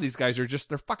 Because a lot of these guys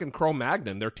they're fucking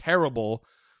Cro-Magnon. They're terrible.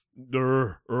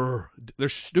 They're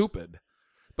stupid,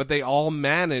 but they all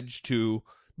manage to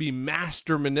be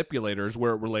master manipulators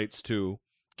where it relates to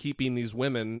keeping these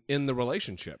women in the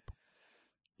relationship.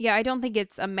 Yeah, I don't think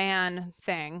it's a man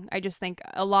thing. I just think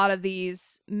a lot of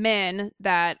these men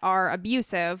that are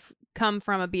abusive come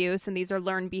from abuse, and these are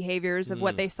learned behaviors of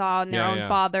what they saw in their own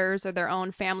fathers or their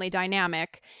own family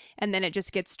dynamic, and then it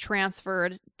just gets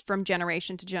transferred from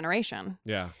generation to generation.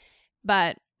 Yeah.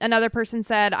 But another person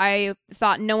said, I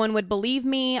thought no one would believe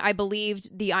me. I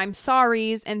believed the I'm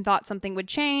sorries and thought something would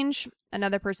change.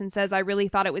 Another person says, I really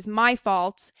thought it was my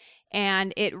fault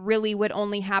and it really would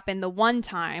only happen the one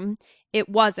time. It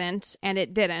wasn't, and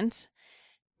it didn't.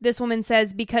 This woman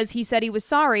says, because he said he was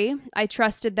sorry, I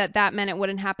trusted that meant it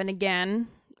wouldn't happen again,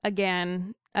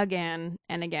 and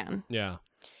again. Yeah.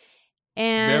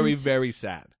 And very, very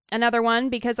sad. Another one,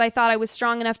 because I thought I was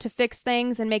strong enough to fix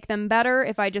things and make them better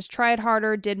if I just tried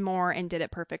harder, did more, and did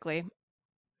it perfectly.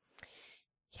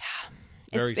 Yeah.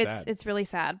 Very sad. It's really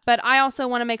sad. But I also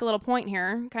want to make a little point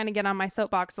here, kind of get on my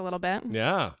soapbox a little bit.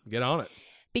 Yeah, get on it.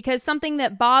 because something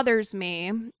that bothers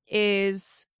me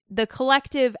is the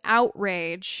collective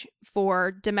outrage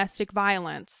for domestic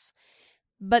violence.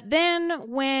 But then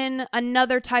when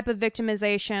another type of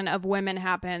victimization of women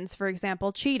happens, for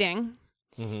example, cheating,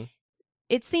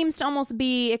 it seems to almost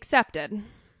be accepted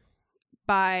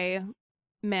by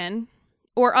men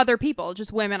or other people,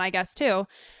 just women, I guess, too.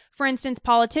 For instance,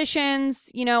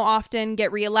 politicians, often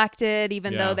get reelected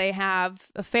even though they have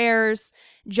affairs.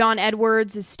 John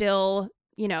Edwards is still,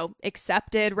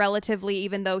 accepted relatively,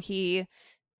 even though he,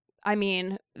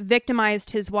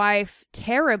 victimized his wife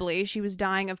terribly. She was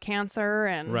dying of cancer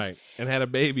and had a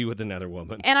baby with another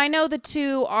woman. And I know the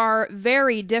two are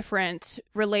very different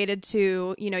related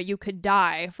to, you could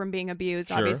die from being abused.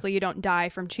 Sure. Obviously, you don't die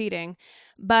from cheating.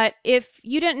 But if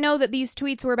you didn't know that these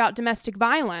tweets were about domestic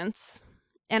violence,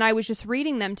 and I was just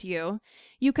reading them to you,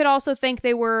 you could also think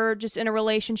they were just in a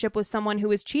relationship with someone who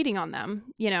was cheating on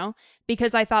them,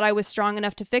 because I thought I was strong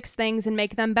enough to fix things and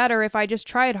make them better if I just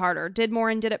tried harder, did more,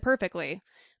 and did it perfectly.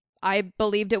 I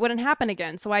believed it wouldn't happen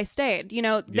again, so I stayed.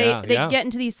 They get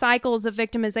into these cycles of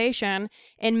victimization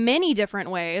in many different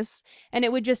ways, and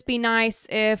it would just be nice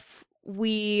if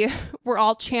we were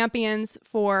all champions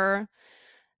for,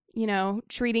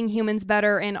 treating humans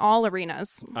better in all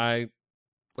arenas.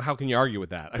 How can you argue with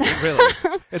that? Really,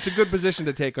 it's a good position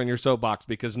to take on your soapbox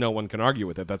because no one can argue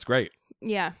with it. That's great.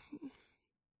 Yeah.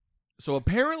 So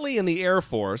apparently in the Air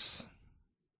Force,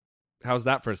 how's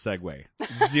that for a segue?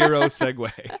 Zero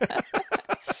segue.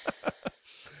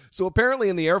 So apparently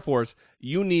in the Air Force,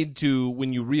 you need to,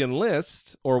 when you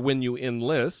re-enlist or when you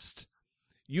enlist,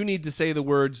 you need to say the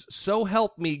words, "So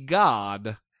help me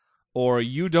God," or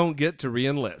you don't get to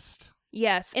re-enlist.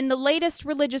 Yes. In the latest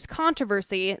religious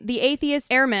controversy, the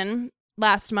atheist airman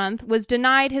last month was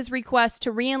denied his request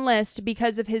to re-enlist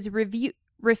because of his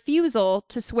refusal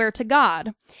to swear to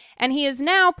God. And he is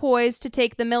now poised to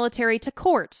take the military to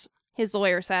court, his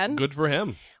lawyer said. Good for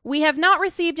him. "We have not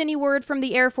received any word from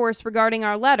the Air Force regarding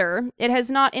our letter. It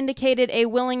has not indicated a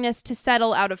willingness to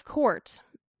settle out of court."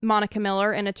 Monica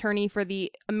Miller, an attorney for the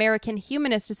American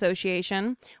Humanist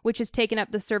Association, which has taken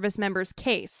up the service member's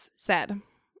case, said.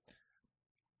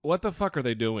 What the fuck are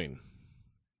they doing?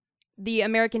 The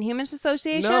American Humanist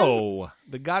Association? No,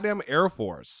 the goddamn Air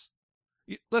Force.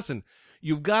 Listen,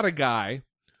 you've got a guy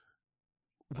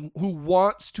who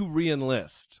wants to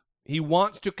re-enlist. He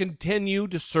wants to continue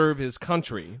to serve his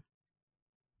country.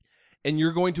 And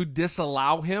you're going to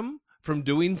disallow him from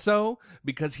doing so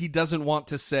because he doesn't want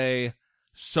to say,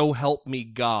 "So help me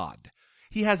God."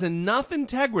 He has enough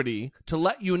integrity to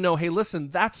let you know, hey,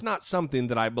 listen, that's not something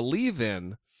that I believe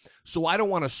in, so I don't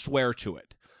want to swear to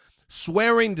it.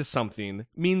 Swearing to something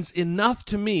means enough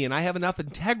to me, and I have enough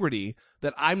integrity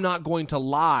that I'm not going to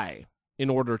lie in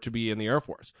order to be in the Air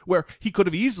Force. Where he could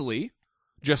have easily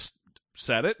just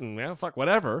said it and, fuck,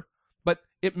 whatever. But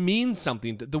it means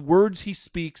something. The words he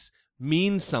speaks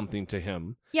mean something to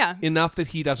him. Yeah. Enough that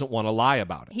he doesn't want to lie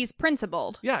about it. He's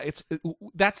principled. Yeah,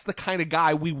 that's the kind of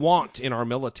guy we want in our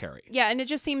military. Yeah, and it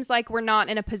just seems like we're not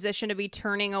in a position to be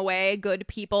turning away good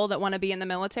people that want to be in the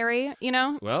military,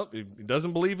 Well, he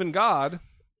doesn't believe in God.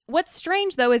 What's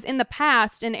strange, though, is in the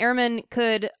past, an airman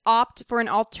could opt for an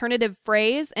alternative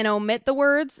phrase and omit the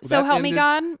words, "So help me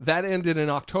God." That ended in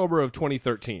October of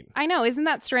 2013. I know, isn't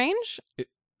that strange?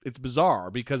 It's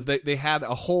bizarre because there was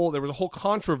a whole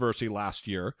controversy last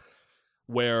year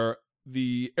where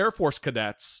the Air Force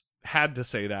cadets had to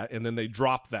say that, and then they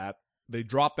dropped that. They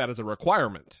dropped that as a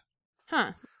requirement.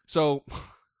 Huh. So,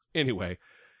 anyway,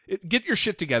 get your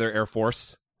shit together, Air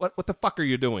Force. What the fuck are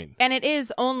you doing? And it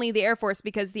is only the Air Force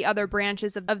because the other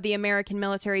branches of the American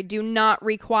military do not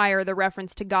require the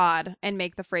reference to God and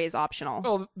make the phrase optional.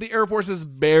 Well, the Air Force is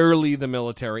barely the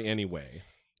military anyway.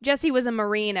 Jesse was a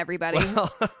Marine, everybody.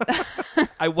 Well,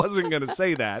 I wasn't going to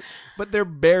say that, but they're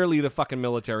barely the fucking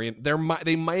military.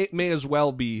 They may as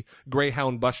well be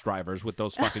Greyhound bus drivers with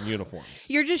those fucking uniforms.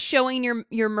 You're just showing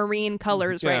your Marine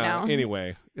colors right now.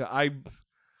 Anyway,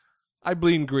 I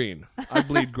bleed green. I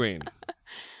bleed green.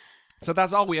 So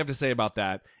that's all we have to say about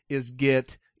that is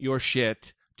get your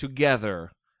shit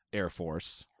together, Air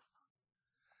Force.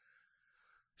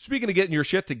 Speaking of getting your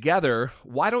shit together,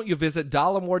 why don't you visit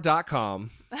dollamore.com?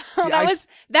 See,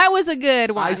 that was a good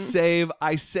one. I save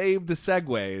the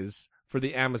segues for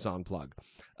the Amazon plug.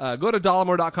 Go to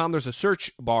dollamore.com. There's a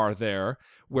search bar there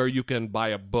where you can buy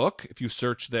a book. If you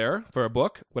search there for a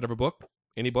book, whatever book,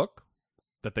 any book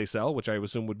that they sell, which I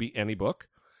assume would be any book.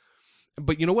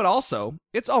 But you know what also?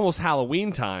 It's almost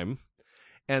Halloween time.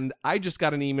 And I just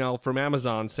got an email from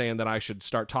Amazon saying that I should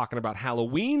start talking about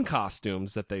Halloween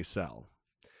costumes that they sell.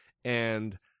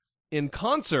 And in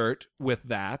concert with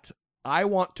that, I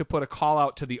want to put a call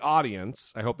out to the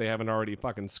audience. I hope they haven't already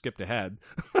fucking skipped ahead.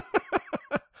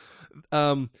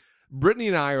 Brittany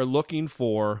and I are looking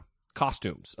for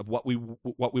costumes of what we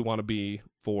want to be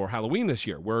for Halloween this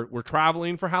year. We're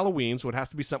traveling for Halloween, so it has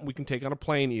to be something we can take on a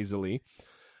plane easily.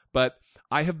 But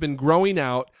I have been growing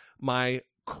out my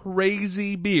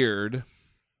crazy beard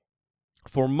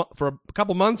for a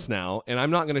couple months now, and I'm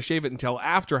not going to shave it until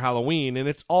after Halloween, and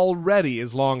it's already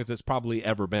as long as it's probably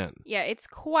ever been. Yeah, it's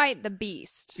quite the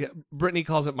beast. Yeah, Brittany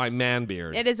calls it my man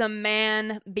beard. It is a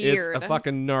man beard. It's a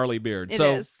fucking gnarly beard. It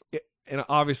so, is. And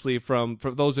obviously, for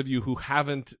those of you who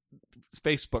haven't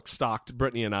Facebook stalked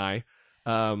Brittany and I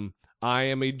am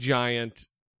a giant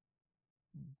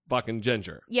fucking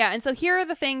ginger. Yeah, and so here are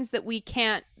the things that we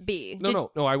can't be. No,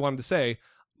 I wanted to say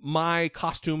my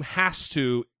costume has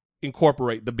to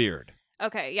incorporate the beard.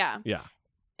 Okay, yeah. Yeah.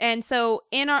 And so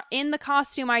in the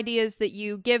costume ideas that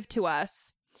you give to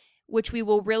us, which we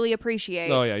will really appreciate.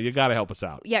 Oh yeah, you got to help us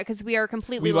out. Yeah, because we are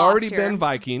completely We've lost already here. been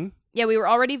Viking. Yeah, we were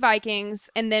already Vikings,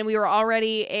 and then we were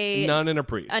already a nun and a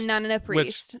priest. A nun and a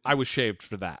priest. Which I was shaved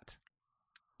for that.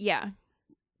 Yeah.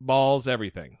 Balls,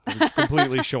 everything. It was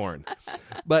completely shorn.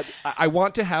 But I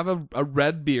want to have a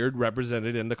red beard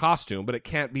represented in the costume, but it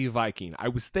can't be Viking. I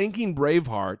was thinking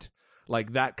Braveheart,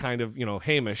 like that kind of,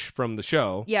 Hamish from the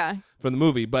show. Yeah. From the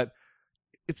movie, but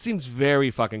it seems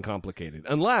very fucking complicated.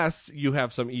 Unless you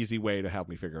have some easy way to help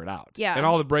me figure it out. Yeah. And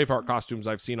all the Braveheart costumes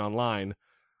I've seen online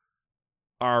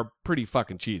are pretty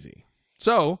fucking cheesy.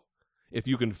 So, if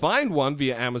you can find one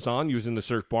via Amazon using the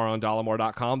search bar on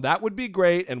dollamore.com, that would be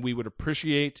great, and we would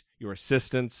appreciate your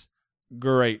assistance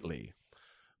greatly.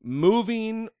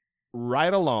 Moving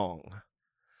right along.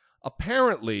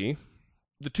 Apparently,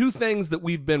 the two things that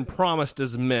we've been promised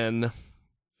as men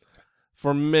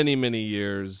for many, many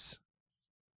years,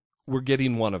 we're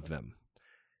getting one of them.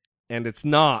 And it's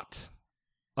not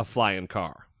a flying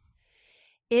car.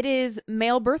 It is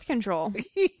male birth control.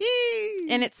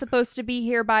 And it's supposed to be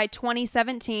here by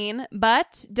 2017,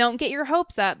 but don't get your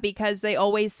hopes up because they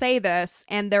always say this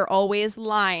and they're always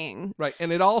lying. Right.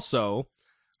 And it also,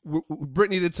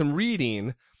 Brittany did some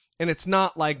reading, and it's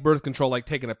not like birth control, like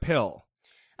taking a pill.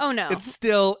 Oh, no. It's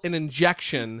still an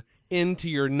injection into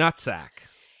your nutsack.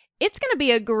 It's going to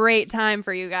be a great time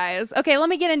for you guys. Okay, let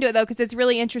me get into it, though, because it's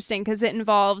really interesting because it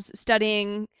involves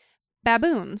studying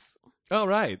baboons. Oh,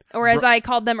 right. Or as I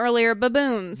called them earlier,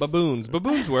 baboons. Baboons.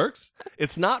 Baboons works.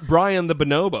 It's not Brian the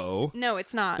Bonobo. No,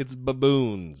 it's not. It's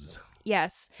baboons.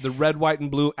 Yes. The red, white,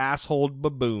 and blue assholed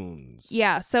baboons.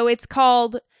 Yeah, so it's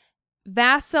called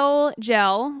Vasil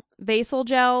gel. Vasil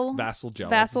gel. Vas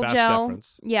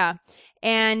deferens. Yeah.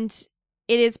 And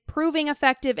it is proving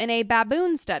effective in a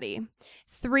baboon study.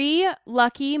 3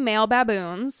 lucky male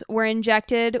baboons were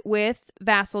injected with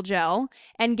Vasil gel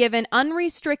and given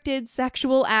unrestricted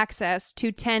sexual access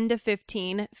to 10 to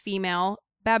 15 female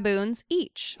baboons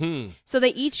each. So they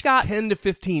each got 10 to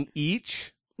 15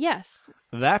 each? Yes.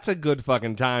 That's a good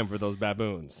fucking time for those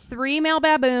baboons. 3 male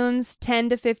baboons, 10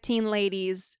 to 15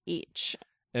 ladies each.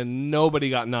 And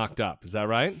nobody got knocked up. Is that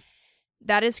right?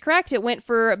 That is correct. It went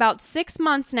for about 6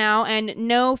 months now, and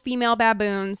no female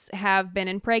baboons have been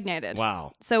impregnated.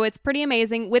 Wow. So it's pretty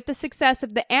amazing. With the success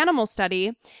of the animal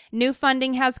study, new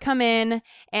funding has come in,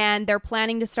 and they're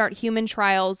planning to start human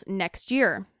trials next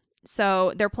year.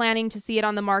 So they're planning to see it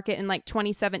on the market in like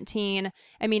 2017.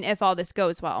 I mean, if all this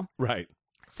goes well. Right.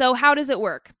 So how does it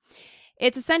work?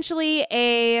 It's essentially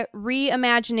a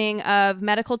reimagining of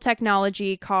medical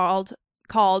technology called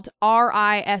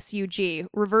RISUG,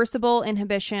 Reversible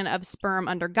Inhibition of Sperm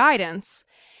Under Guidance.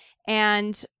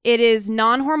 And it is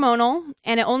non-hormonal,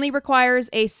 and it only requires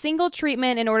a single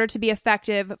treatment in order to be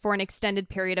effective for an extended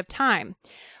period of time.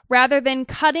 Rather than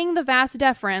cutting the vas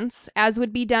deferens, as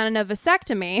would be done in a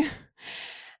vasectomy,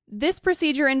 this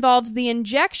procedure involves the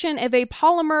injection of a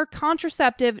polymer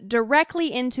contraceptive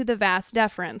directly into the vas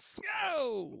deferens.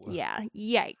 Oh! Yeah,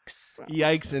 yikes.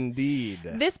 Yikes indeed.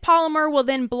 This polymer will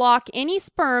then block any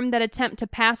sperm that attempt to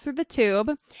pass through the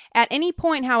tube. At any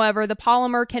point, however, the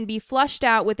polymer can be flushed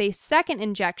out with a second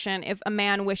injection if a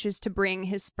man wishes to bring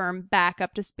his sperm back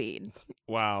up to speed.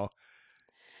 Wow.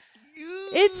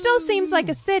 It still seems like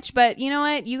a sitch, but you know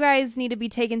what? You guys need to be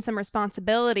taking some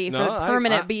responsibility for the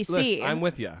permanent BC. Listen, I'm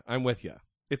with you.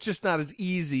 It's just not as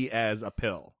easy as a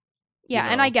pill. Yeah,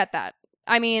 and I get that.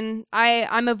 I mean,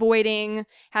 I'm avoiding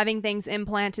having things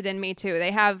implanted in me too. They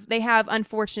have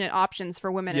unfortunate options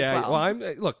for women as well.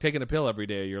 Look, taking a pill every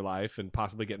day of your life and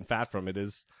possibly getting fat from it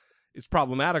it's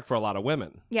problematic for a lot of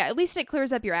women. Yeah, at least it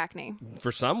clears up your acne.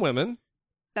 For some women.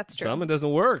 That's true. Some it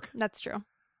doesn't work. That's true.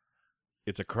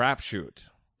 It's a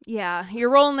crapshoot. Yeah, you're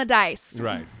rolling the dice.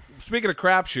 Right. speaking of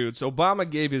crapshoots, Obama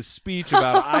gave his speech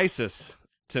about ISIS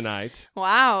tonight.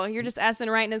 Wow, you're just essing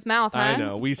right in his mouth, huh? I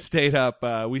know. We stayed up.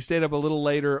 We stayed up a little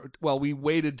later. Well, we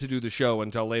waited to do the show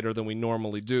until later than we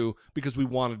normally do because we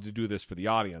wanted to do this for the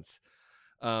audience.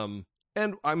 And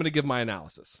I'm going to give my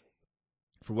analysis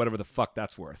for whatever the fuck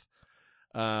that's worth.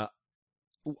 I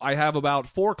have about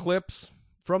 4 clips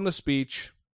from the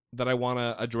speech that I want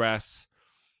to address,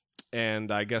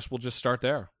 and I guess we'll just start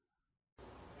there.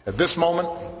 At this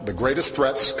moment, the greatest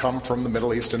threats come from the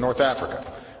Middle East and North Africa,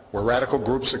 where radical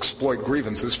groups exploit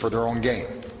grievances for their own gain.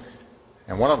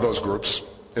 And one of those groups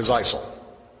is ISIL,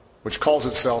 which calls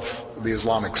itself the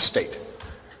Islamic State.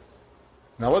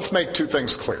 Now let's make 2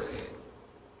 things clear.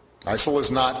 ISIL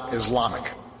is not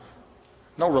Islamic.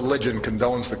 No religion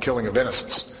condones the killing of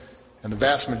innocents, and the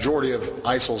vast majority of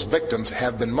ISIL's victims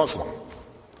have been Muslim.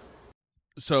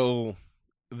 So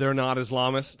they're not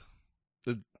Islamist?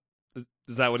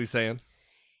 Is that what he's saying?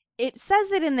 It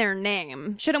says it in their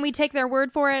name. Shouldn't we take their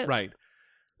word for it? Right.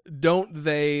 Don't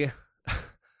they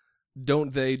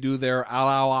do their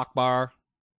Allahu Akbar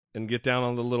and get down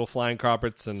on the little flying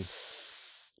carpets and...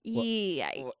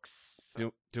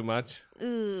 Yikes. Too much?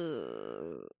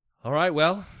 Ooh. All right,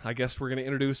 well, I guess we're going to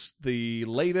introduce the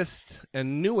latest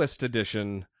and newest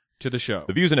addition to the show.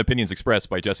 The views and opinions expressed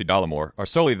by Jesse Dollemore are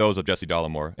solely those of Jesse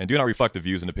Dollemore and do not reflect the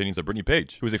views and opinions of Brittany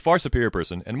Page, who is a far superior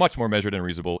person and much more measured and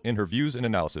reasonable in her views and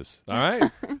analysis. All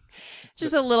right.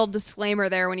 Just a little disclaimer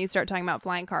there when you start talking about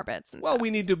flying carpets and well, stuff.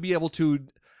 we need to be able to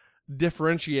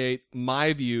differentiate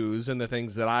my views and the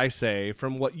things that I say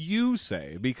from what you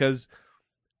say, because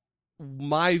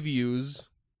my views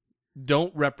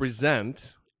don't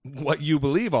represent what you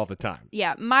believe all the time.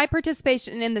 Yeah, my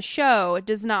participation in the show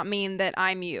does not mean that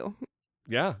I'm you.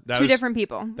 Yeah. Two different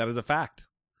people. That is a fact.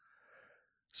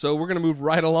 So we're going to move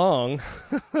right along.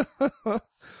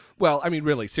 Well, I mean,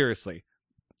 really, seriously.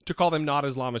 To call them not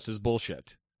Islamists is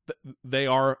bullshit. They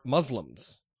are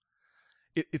Muslims.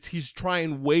 He's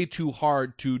trying way too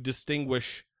hard to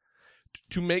distinguish,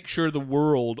 to make sure the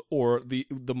world or the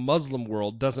Muslim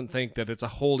world doesn't think that it's a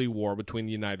holy war between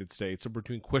the United States or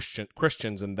between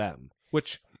Christians and them,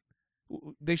 which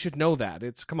they should know that.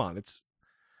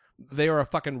 They are a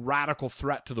fucking radical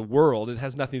threat to the world. It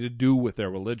has nothing to do with their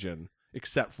religion,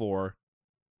 except for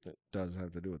it does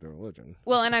have to do with their religion.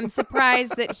 Well, and I'm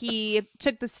surprised that he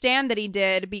took the stand that he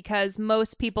did, because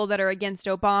most people that are against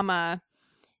Obama,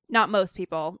 not most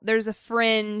people, there's a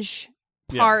fringe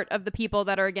part of the people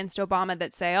that are against Obama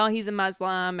that say, oh, he's a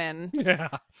Muslim, and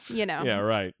you know. Yeah,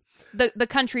 right. The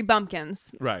country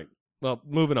bumpkins. Right. Well,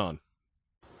 moving on.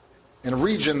 In a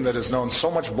region that has known so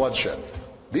much bloodshed,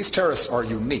 these terrorists are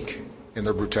unique in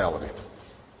their brutality.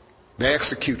 They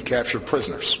execute captured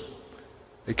prisoners.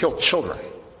 They kill children.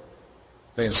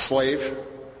 They enslave,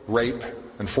 rape,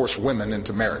 and force women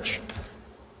into marriage.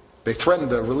 They threaten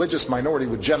the religious minority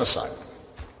with genocide.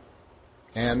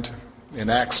 And in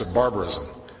acts of barbarism,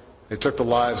 they took the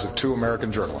lives of 2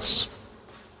 American journalists,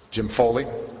 Jim Foley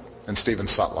and Stephen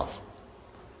Sotloff.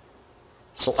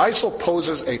 So ISIL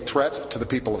poses a threat to the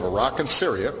people of Iraq and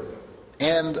Syria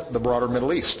and the broader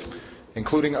Middle East,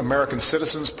 including American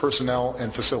citizens, personnel,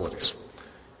 and facilities.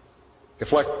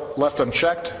 If left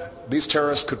unchecked, these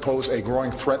terrorists could pose a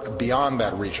growing threat beyond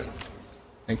that region,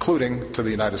 including to the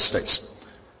United States.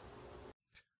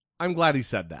 I'm glad he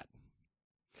said that.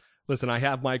 Listen, I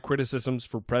have my criticisms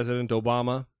for President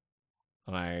Obama,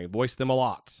 and I voice them a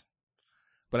lot.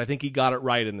 But I think he got it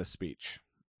right in this speech.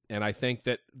 And I think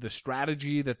that the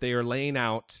strategy that they are laying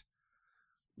out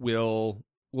will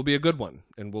be a good one.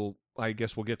 And I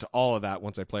guess we'll get to all of that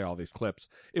once I play all these clips.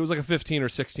 It was like a 15 or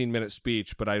 16-minute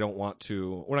speech, but we're not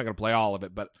going to play all of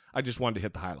it, but I just wanted to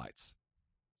hit the highlights.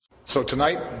 So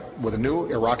tonight, with a new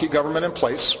Iraqi government in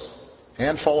place,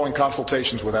 and following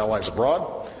consultations with allies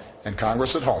abroad and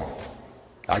Congress at home,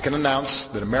 I can announce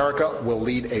that America will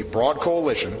lead a broad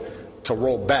coalition to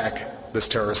roll back this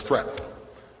terrorist threat.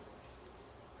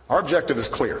 Our objective is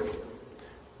clear.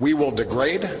 We will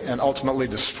degrade and ultimately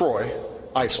destroy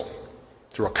ISIL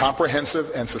through a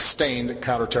comprehensive and sustained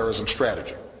counterterrorism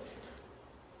strategy.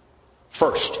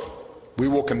 First, we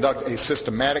will conduct a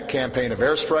systematic campaign of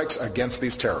airstrikes against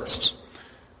these terrorists.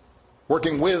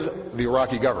 Working with the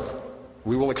Iraqi government,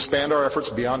 we will expand our efforts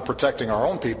beyond protecting our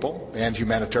own people and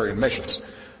humanitarian missions,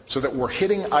 so that we're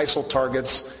hitting ISIL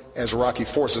targets as Iraqi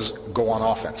forces go on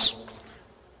offense.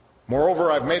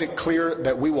 Moreover, I've made it clear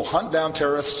that we will hunt down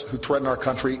terrorists who threaten our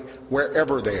country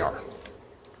wherever they are.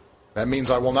 That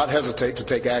means I will not hesitate to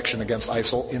take action against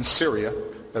ISIL in Syria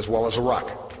as well as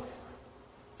Iraq.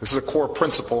 This is a core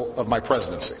principle of my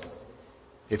presidency.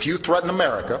 If you threaten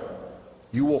America,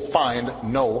 you will find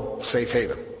no safe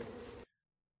haven.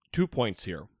 2 points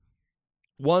here.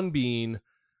 One being,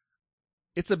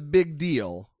 it's a big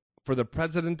deal for the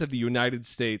President of the United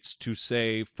States to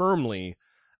say firmly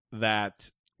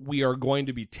that we are going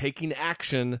to be taking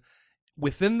action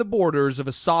within the borders of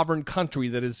a sovereign country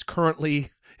that is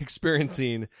currently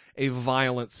experiencing a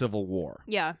violent civil war.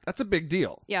 Yeah. That's a big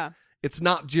deal. Yeah. It's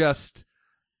not just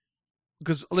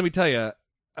because, let me tell you,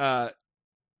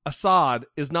 Assad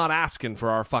is not asking for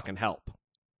our fucking help.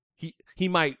 He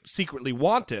might secretly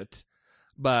want it,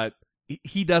 but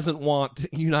he doesn't want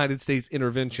United States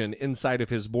intervention inside of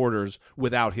his borders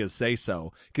without his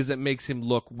say-so, because it makes him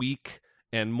look weak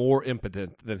and more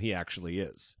impotent than he actually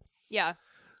is. Yeah.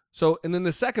 So, and then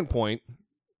the second point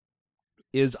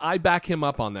is I back him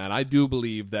up on that. I do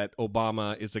believe that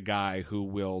Obama is a guy who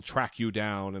will track you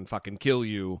down and fucking kill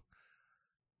you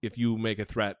if you make a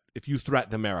threat, if you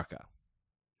threaten America.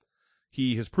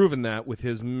 He has proven that with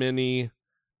his many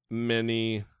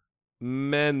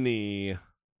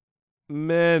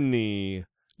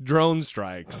drone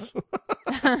strikes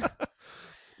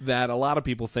that a lot of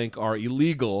people think are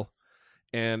illegal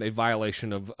and a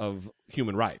violation of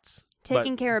human rights.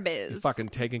 Taking care of biz. Fucking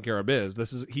taking care of biz.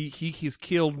 This is he's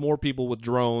killed more people with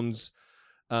drones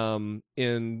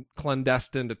in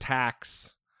clandestine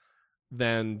attacks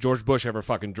than George Bush ever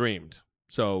fucking dreamed.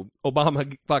 So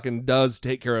Obama fucking does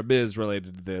take care of biz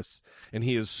related to this, and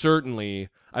he is certainly,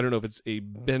 I don't know if it's a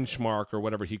benchmark or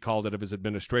whatever he called it of his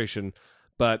administration,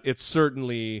 but it's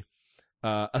certainly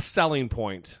a selling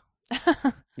point,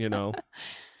 you know.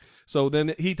 So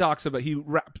then he talks about, he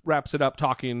wraps it up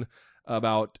talking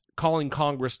about calling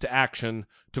Congress to action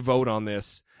to vote on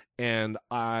this, and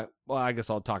I guess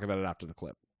I'll talk about it after the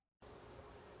clip.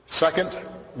 Second,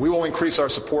 we will increase our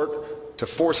support to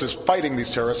forces fighting these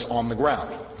terrorists on the ground.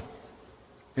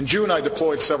 In June, I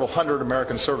deployed several hundred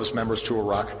American service members to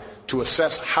Iraq to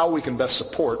assess how we can best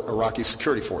support Iraqi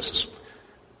security forces.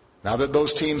 Now that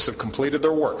those teams have completed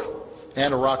their work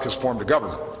and Iraq has formed a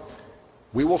government,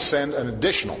 we will send an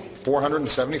additional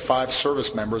 475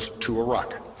 service members to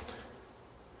Iraq.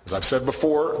 As I've said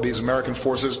before, these American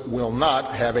forces will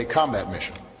not have a combat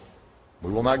mission.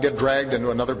 We will not get dragged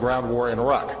into another ground war in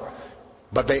Iraq.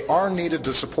 But they are needed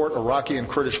to support Iraqi and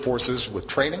Kurdish forces with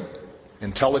training,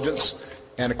 intelligence,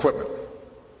 and equipment.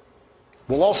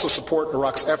 We'll also support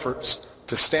Iraq's efforts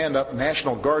to stand up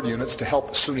National Guard units to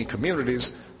help Sunni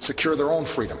communities secure their own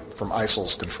freedom from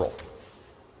ISIL's control.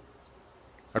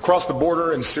 Across the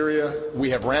border in Syria, we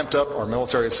have ramped up our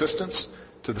military assistance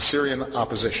to the Syrian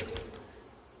opposition.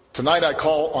 Tonight I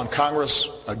call on Congress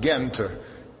again to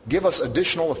give us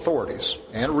additional authorities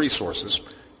and resources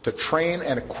to train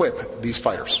and equip these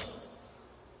fighters.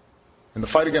 In the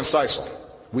fight against ISIL,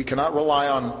 we cannot rely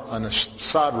on an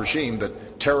Assad regime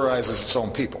that terrorizes its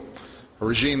own people, a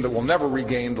regime that will never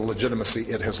regain the legitimacy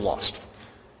it has lost.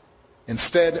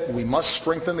 Instead, we must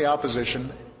strengthen the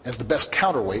opposition as the best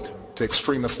counterweight to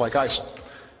extremists like ISIL,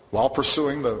 while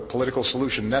pursuing the political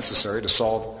solution necessary to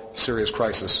solve Syria's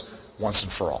crisis once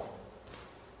and for all.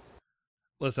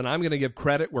 Listen, I'm going to give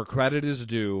credit where credit is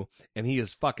due, and he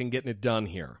is fucking getting it done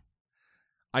here.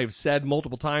 I've said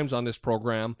multiple times on this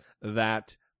program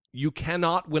that you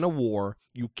cannot win a war.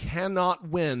 You cannot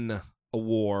win a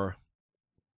war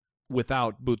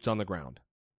without boots on the ground.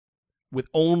 With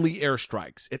only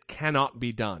airstrikes. It cannot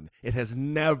be done. It has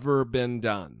never been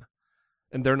done.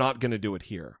 And they're not going to do it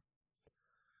here.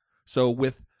 So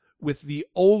with the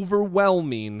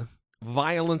overwhelming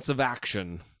violence of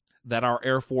action that our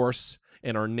Air Force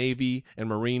and our Navy and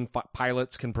Marine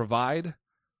pilots can provide,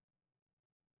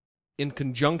 in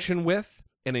conjunction with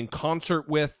and in concert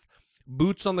with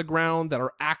boots on the ground that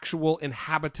are actual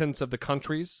inhabitants of the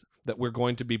countries that we're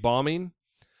going to be bombing,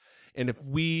 and if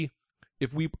we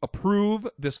approve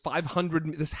this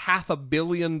 $500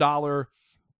 million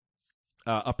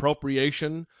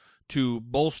appropriation to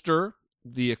bolster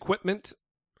the equipment,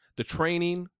 the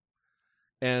training,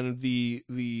 and the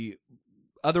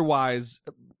otherwise,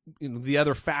 the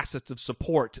other facets of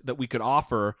support that we could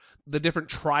offer the different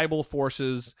tribal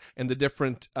forces and the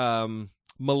different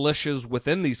militias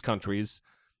within these countries,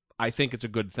 I think it's a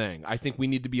good thing. I think we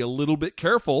need to be a little bit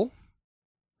careful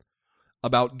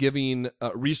about giving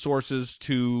resources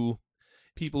to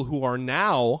people who are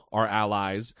now our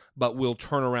allies, but will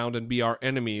turn around and be our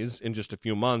enemies in just a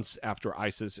few months after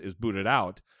ISIS is booted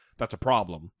out. That's a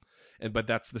problem. But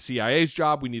that's the CIA's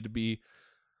job. We need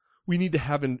to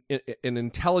have an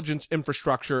intelligence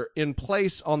infrastructure in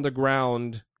place on the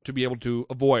ground to be able to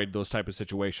avoid those type of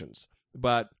situations.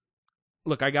 But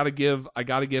look, I gotta give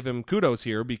him kudos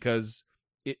here, because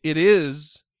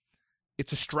it's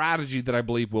a strategy that I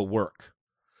believe will work.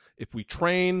 If we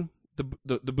train,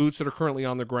 the boots that are currently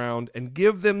on the ground and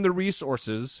give them the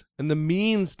resources and the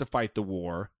means to fight the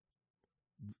war,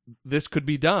 this could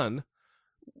be done,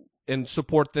 and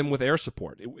support them with air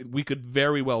support. We could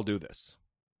very well do this.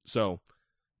 So,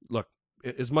 look,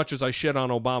 as much as I shit on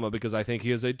Obama because I think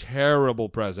he is a terrible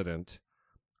president,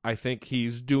 I think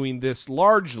he's doing this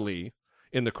largely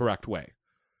in the correct way.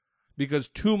 Because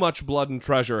too much blood and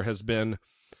treasure has been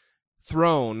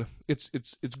thrown. It's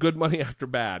good money after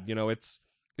bad. You know, it's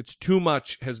too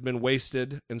much has been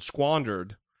wasted and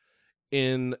squandered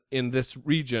in this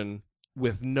region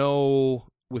with no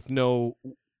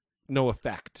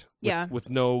effect. Yeah. With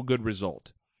no good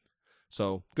result.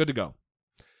 So good to go.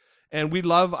 And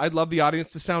I'd love the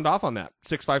audience to sound off on that.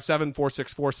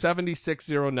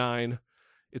 657-464-7609.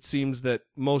 It seems that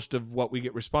most of what we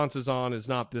get responses on is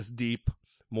not this deep,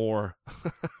 more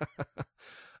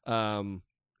foreign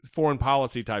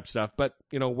policy type stuff, but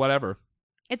whatever.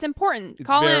 It's important. It's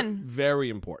Call in. Very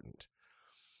important.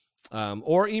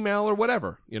 Or email or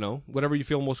whatever, whatever you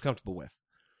feel most comfortable with.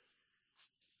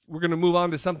 We're going to move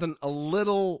on to something a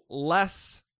little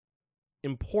less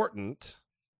important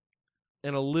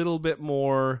and a little bit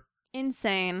more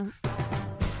insane.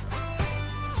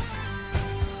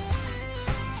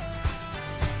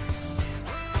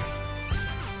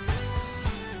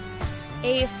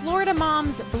 A Florida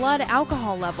mom's blood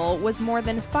alcohol level was more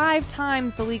than 5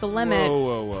 times the legal limit.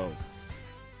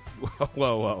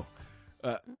 Whoa.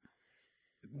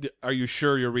 Are you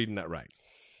sure you're reading that right?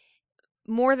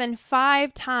 More than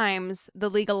 5 times the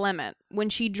legal limit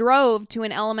when she drove to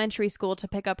an elementary school to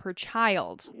pick up her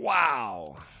child.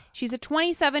 Wow. She's a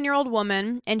 27-year-old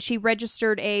woman, and she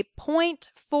registered a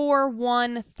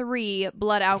 0.413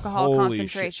 blood alcohol Holy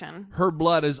concentration. Shit. Her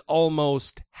blood is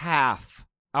almost half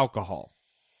alcohol.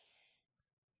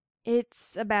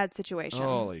 It's a bad situation.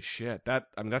 Holy shit.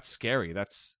 That's scary.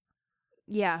 That's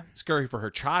yeah. Scary for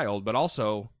her child, but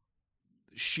also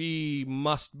she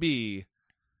must be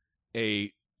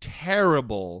a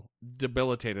terrible,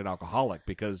 debilitated alcoholic,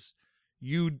 because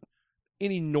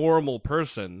any normal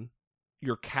person,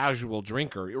 your casual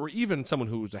drinker, or even someone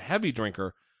who's a heavy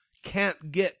drinker,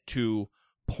 can't get to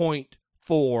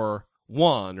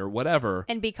 0.41 or whatever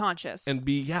and be conscious and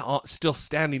be still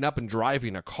standing up and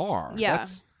driving a car. Yeah,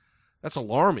 that's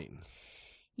alarming.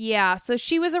 Yeah, so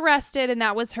she was arrested, and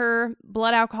that was her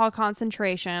blood alcohol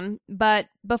concentration. But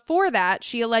before that,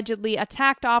 she allegedly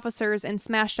attacked officers and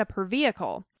smashed up her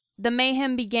vehicle. The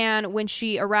mayhem began when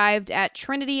she arrived at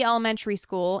Trinity Elementary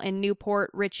School in Newport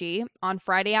Richey on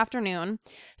Friday afternoon.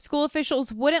 School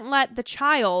officials wouldn't let the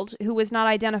child, who was not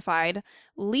identified,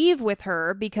 leave with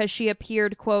her because she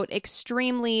appeared, quote,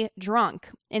 extremely drunk.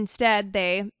 Instead,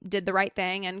 they did the right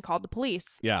thing and called the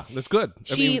police. Yeah, that's good.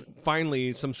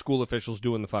 Finally, some school officials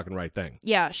doing the fucking right thing.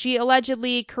 Yeah, she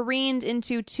allegedly careened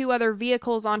into 2 other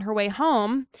vehicles on her way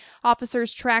home.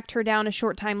 Officers tracked her down a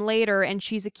short time later, and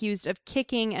she's accused of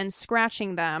kicking and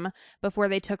scratching them before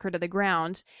they took her to the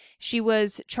ground. She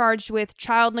was charged with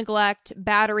child neglect,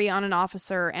 battery on an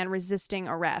officer, and resisting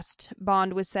arrest.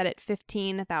 Bond was set at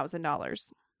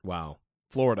 $15,000. Wow.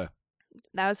 Florida.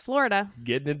 That was Florida.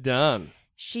 Getting it done.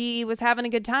 She was having a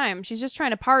good time. She's just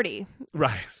trying to party.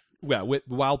 Right. Well,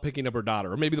 while picking up her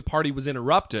daughter. Or maybe the party was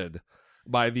interrupted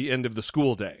by the end of the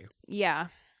school day. Yeah.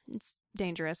 It's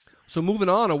dangerous. So moving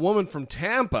on, a woman from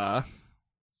Tampa.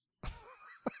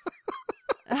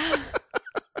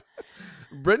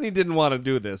 Brittany didn't want to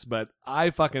do this, but I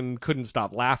fucking couldn't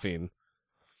stop laughing.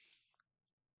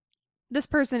 This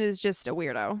person is just a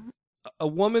weirdo. A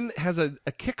woman has a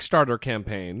Kickstarter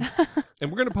campaign,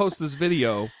 and we're going to post this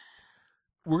video.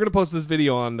 We're going to post this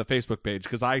video on the Facebook page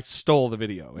because I stole the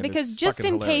video. And because just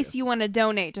in case you want to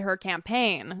donate to her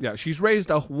campaign. Yeah, she's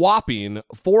raised a whopping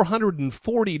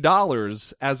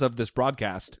 $440 as of this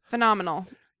broadcast. Phenomenal.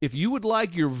 If you would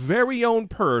like your very own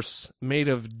purse made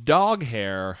of dog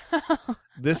hair,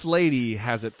 this lady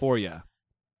has it for you.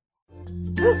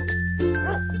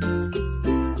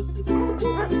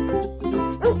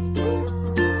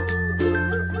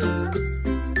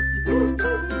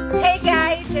 Hey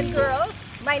guys and girls.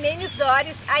 My name is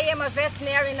Doris. I am a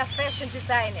veterinarian and a fashion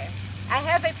designer. I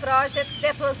have a project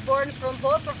that was born from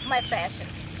both of my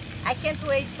passions. I can't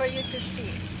wait for you to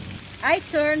see. I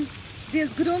turned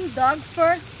this groomed dog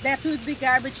fur that would be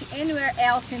garbage anywhere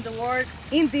else in the world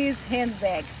in these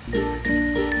handbags.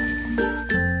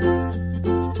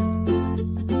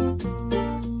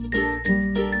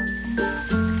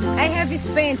 I have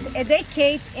spent a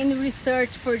decade in research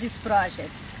for this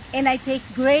project, and I take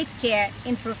great care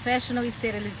in professional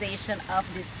sterilization of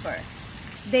this fur.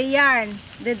 The yarn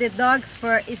that the dog's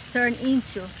fur is turned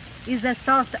into is as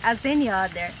soft as any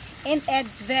other, and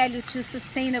adds value to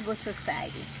sustainable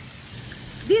society.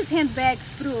 These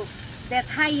handbags prove that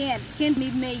high-end can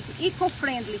be made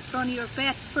eco-friendly from your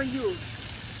pet for you.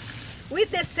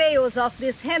 With the sales of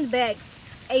these handbags,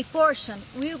 a portion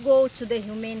will go to the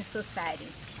Humane Society.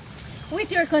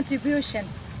 With your contribution,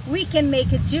 we can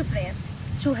make a difference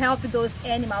to help those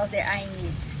animals that are in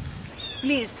need.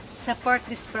 Please support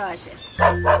this project.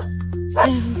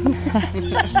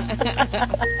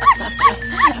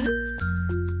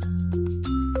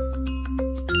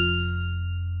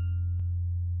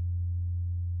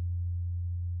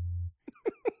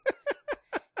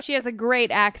 She has a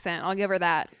great accent. I'll give her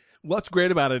that. What's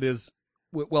great about it is,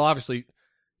 well, obviously,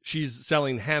 she's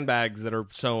selling handbags that are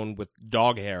sewn with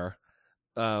dog hair,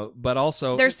 but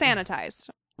also They're sanitized.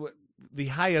 the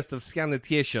highest of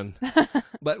sanitation.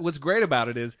 But what's great about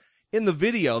it is, in the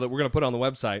video that we're going to put on the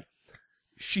website,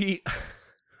 she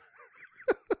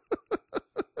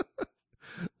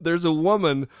there's a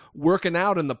woman working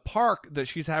out in the park that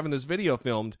she's having this video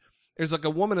filmed. There's like a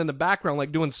woman in the background,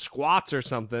 like doing squats or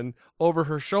something over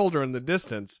her shoulder in the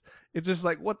distance. It's just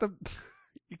like, what the?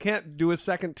 You can't do a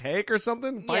second take or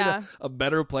something? Find a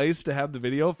better place to have the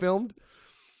video filmed?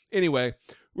 Anyway,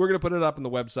 we're going to put it up on the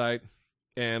website,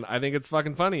 and I think it's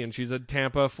fucking funny. And she's a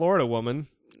Tampa, Florida woman.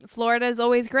 Florida is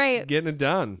always great. Getting it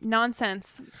done.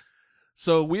 Nonsense.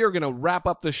 So we are going to wrap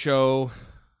up the show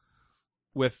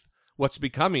with what's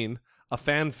becoming a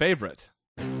fan favorite.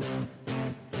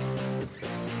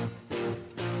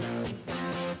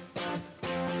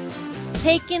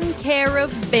 Taking care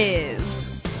of biz.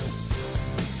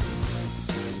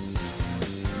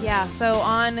 Yeah, so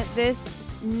on this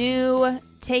new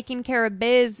Taking Care of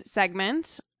Biz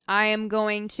segment, I am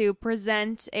going to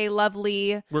present a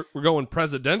lovely... We're going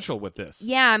presidential with this.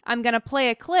 Yeah, I'm going to play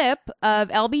a clip of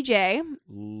LBJ.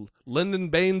 Lyndon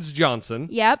Baines Johnson.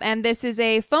 Yep, and this is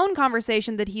a phone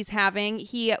conversation that he's having.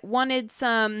 He wanted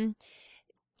some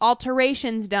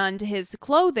alterations done to his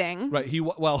clothing. Right,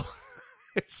 well,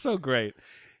 it's so great.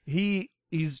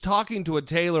 He's talking to a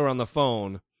tailor on the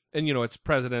phone, and, you know, it's a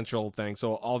presidential thing,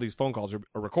 so all these phone calls are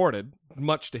recorded,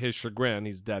 much to his chagrin.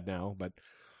 He's dead now, but...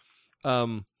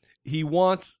 he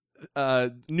wants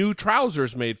new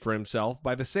trousers made for himself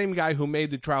by the same guy who made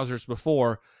the trousers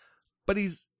before, but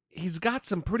he's got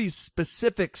some pretty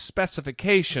specific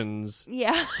specifications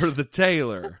for the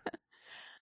tailor.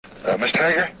 Mr.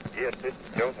 Hager? Yes, it's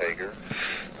Joe Hager.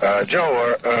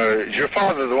 Joe, is your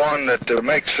father the one that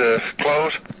makes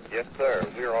clothes? Yes, sir.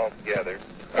 We're all together.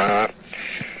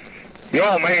 You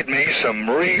all made me some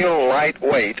real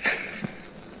lightweight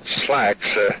slacks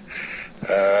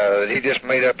that he just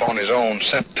made up on his own,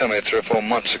 sent to me 3 or 4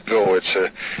 months ago. It's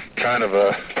a kind of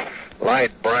a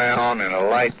light brown and a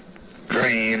light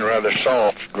green, rather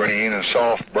soft green and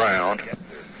soft brown. Yes, sir.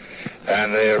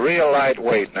 And they're real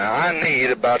lightweight. Now, I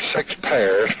need about 6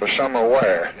 pairs for summer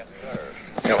wear. Yes, sir.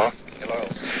 Hello? Hello.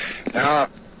 Now,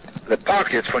 the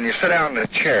pockets, when you sit down in the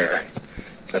chair,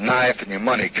 the knife and your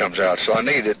money comes out, so I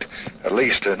need it at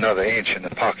least another inch in the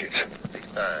pockets.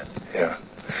 Fine. Yeah.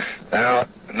 Now,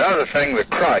 another thing, the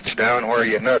crotch down where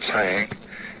your nuts hang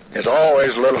is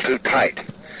always a little too tight.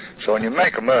 So when you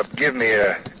make them up, give me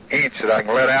an inch that I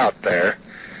can let out there,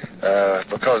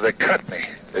 because they cut me.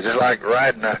 They're just like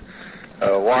riding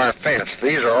a wire fence.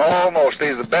 These are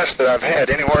the best that I've had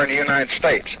anywhere in the United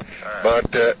States.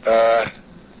 But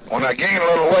when I gain a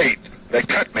little weight, they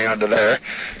cut me under there.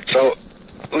 So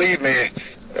leave me,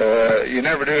 you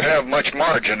never do have much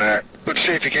margin there. Let's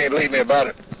see if you can't leave me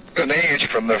about an inch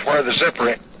from where the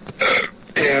zipper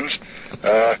ends,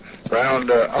 round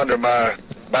under my,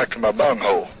 back to my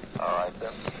bunghole. All right,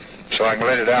 then. So I can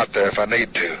let it out there if I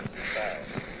need to.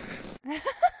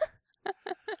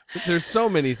 There's so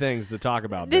many things to talk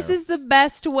about. This is the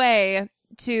best way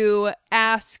to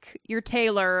ask your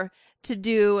tailor to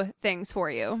do things for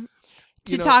you.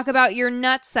 To talk about your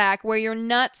nutsack, where your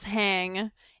nuts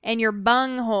hang, and your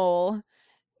bunghole.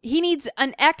 He needs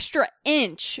an extra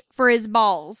inch for his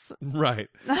balls. Right.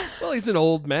 Well, he's an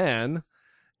old man.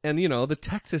 And, you know, the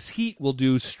Texas heat will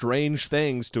do strange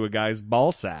things to a guy's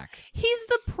ball sack. He's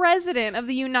the president of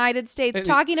the United States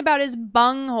talking about his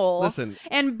bunghole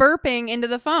and burping into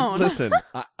the phone. Listen,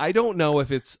 I don't know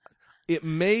if it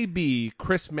may be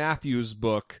Chris Matthews'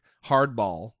 book,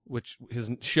 Hardball, which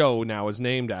his show now is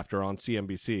named after on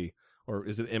CNBC. Or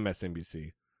is it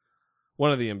MSNBC?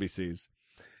 One of the NBCs.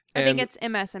 I think it's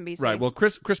MSNBC. Right. Well,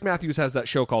 Chris Matthews has that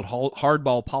show called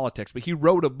Hardball Politics, but he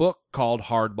wrote a book called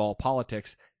Hardball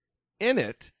Politics. In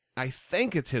it, I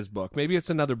think it's his book. Maybe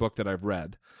it's another book that I've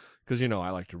read, because, you know,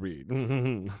 I like to read.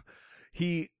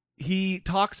 He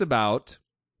talks about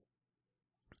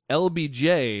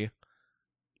LBJ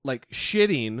like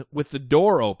shitting with the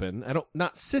door open.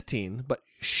 Not sitting, but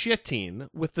shitting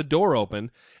with the door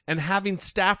open, and having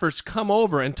staffers come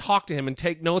over and talk to him and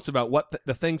take notes about what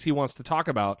the things he wants to talk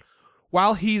about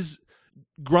while he's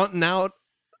grunting out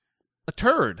a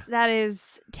turd. That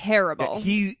is terrible.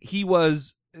 He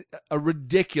was a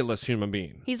ridiculous human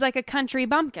being. He's like a country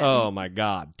bumpkin. Oh my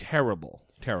God. Terrible.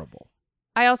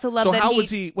 I also love so that how was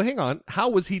he, well, hang on. How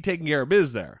was he taking care of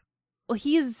biz there? Well,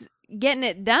 he's getting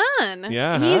it done.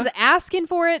 Yeah. He's asking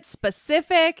for it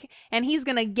specific, and he's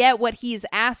going to get what he's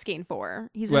asking for.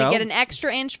 He's going to get an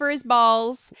extra inch for his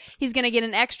balls. He's going to get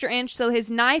an extra inch so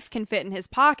his knife can fit in his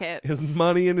pocket. His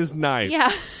money and his knife.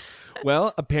 Yeah.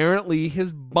 Well, apparently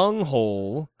his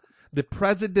bunghole, the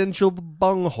presidential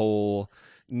bunghole,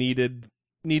 needed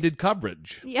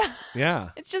coverage. Yeah. Yeah.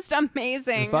 It's just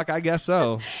amazing. Fuck, I guess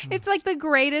so. It's like the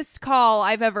greatest call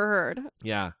I've ever heard.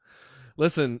 Yeah.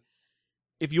 Listen,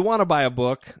 if you want to buy a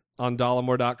book on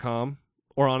Dollamore.com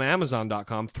or on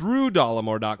Amazon.com through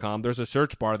Dollamore.com, there's a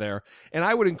search bar there. And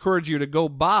I would encourage you to go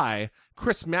buy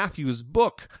Chris Matthews'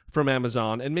 book from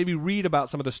Amazon and maybe read about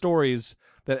some of the stories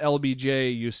that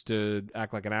LBJ used to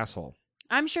act like an asshole.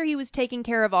 I'm sure he was taking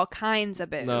care of all kinds of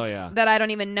biz yeah. I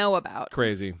don't even know about.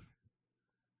 Crazy.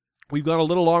 We've gone a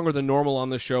little longer than normal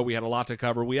on this show. We had a lot to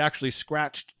cover. We actually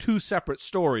scratched 2 separate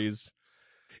stories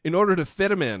in order to fit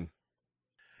them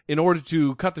in order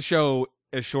to cut the show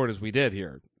as short as we did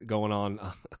here, going on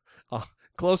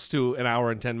close to an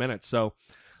hour and 10 minutes. So,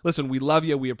 listen, we love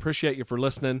you. We appreciate you for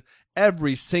listening.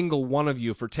 Every single one of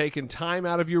you for taking time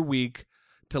out of your week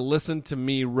to listen to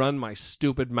me run my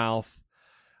stupid mouth.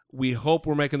 We hope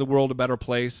we're making the world a better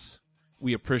place.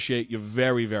 We appreciate you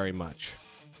very, very much.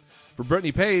 For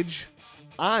Brittany Page,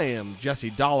 I am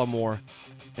Jesse Dollamore,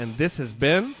 and this has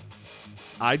been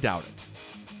I Doubt It.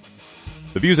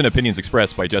 The views and opinions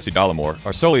expressed by Jesse Dollamore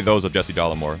are solely those of Jesse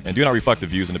Dollamore and do not reflect the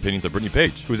views and opinions of Brittany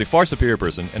Page, who is a far superior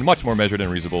person and much more measured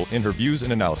and reasonable in her views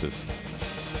and analysis.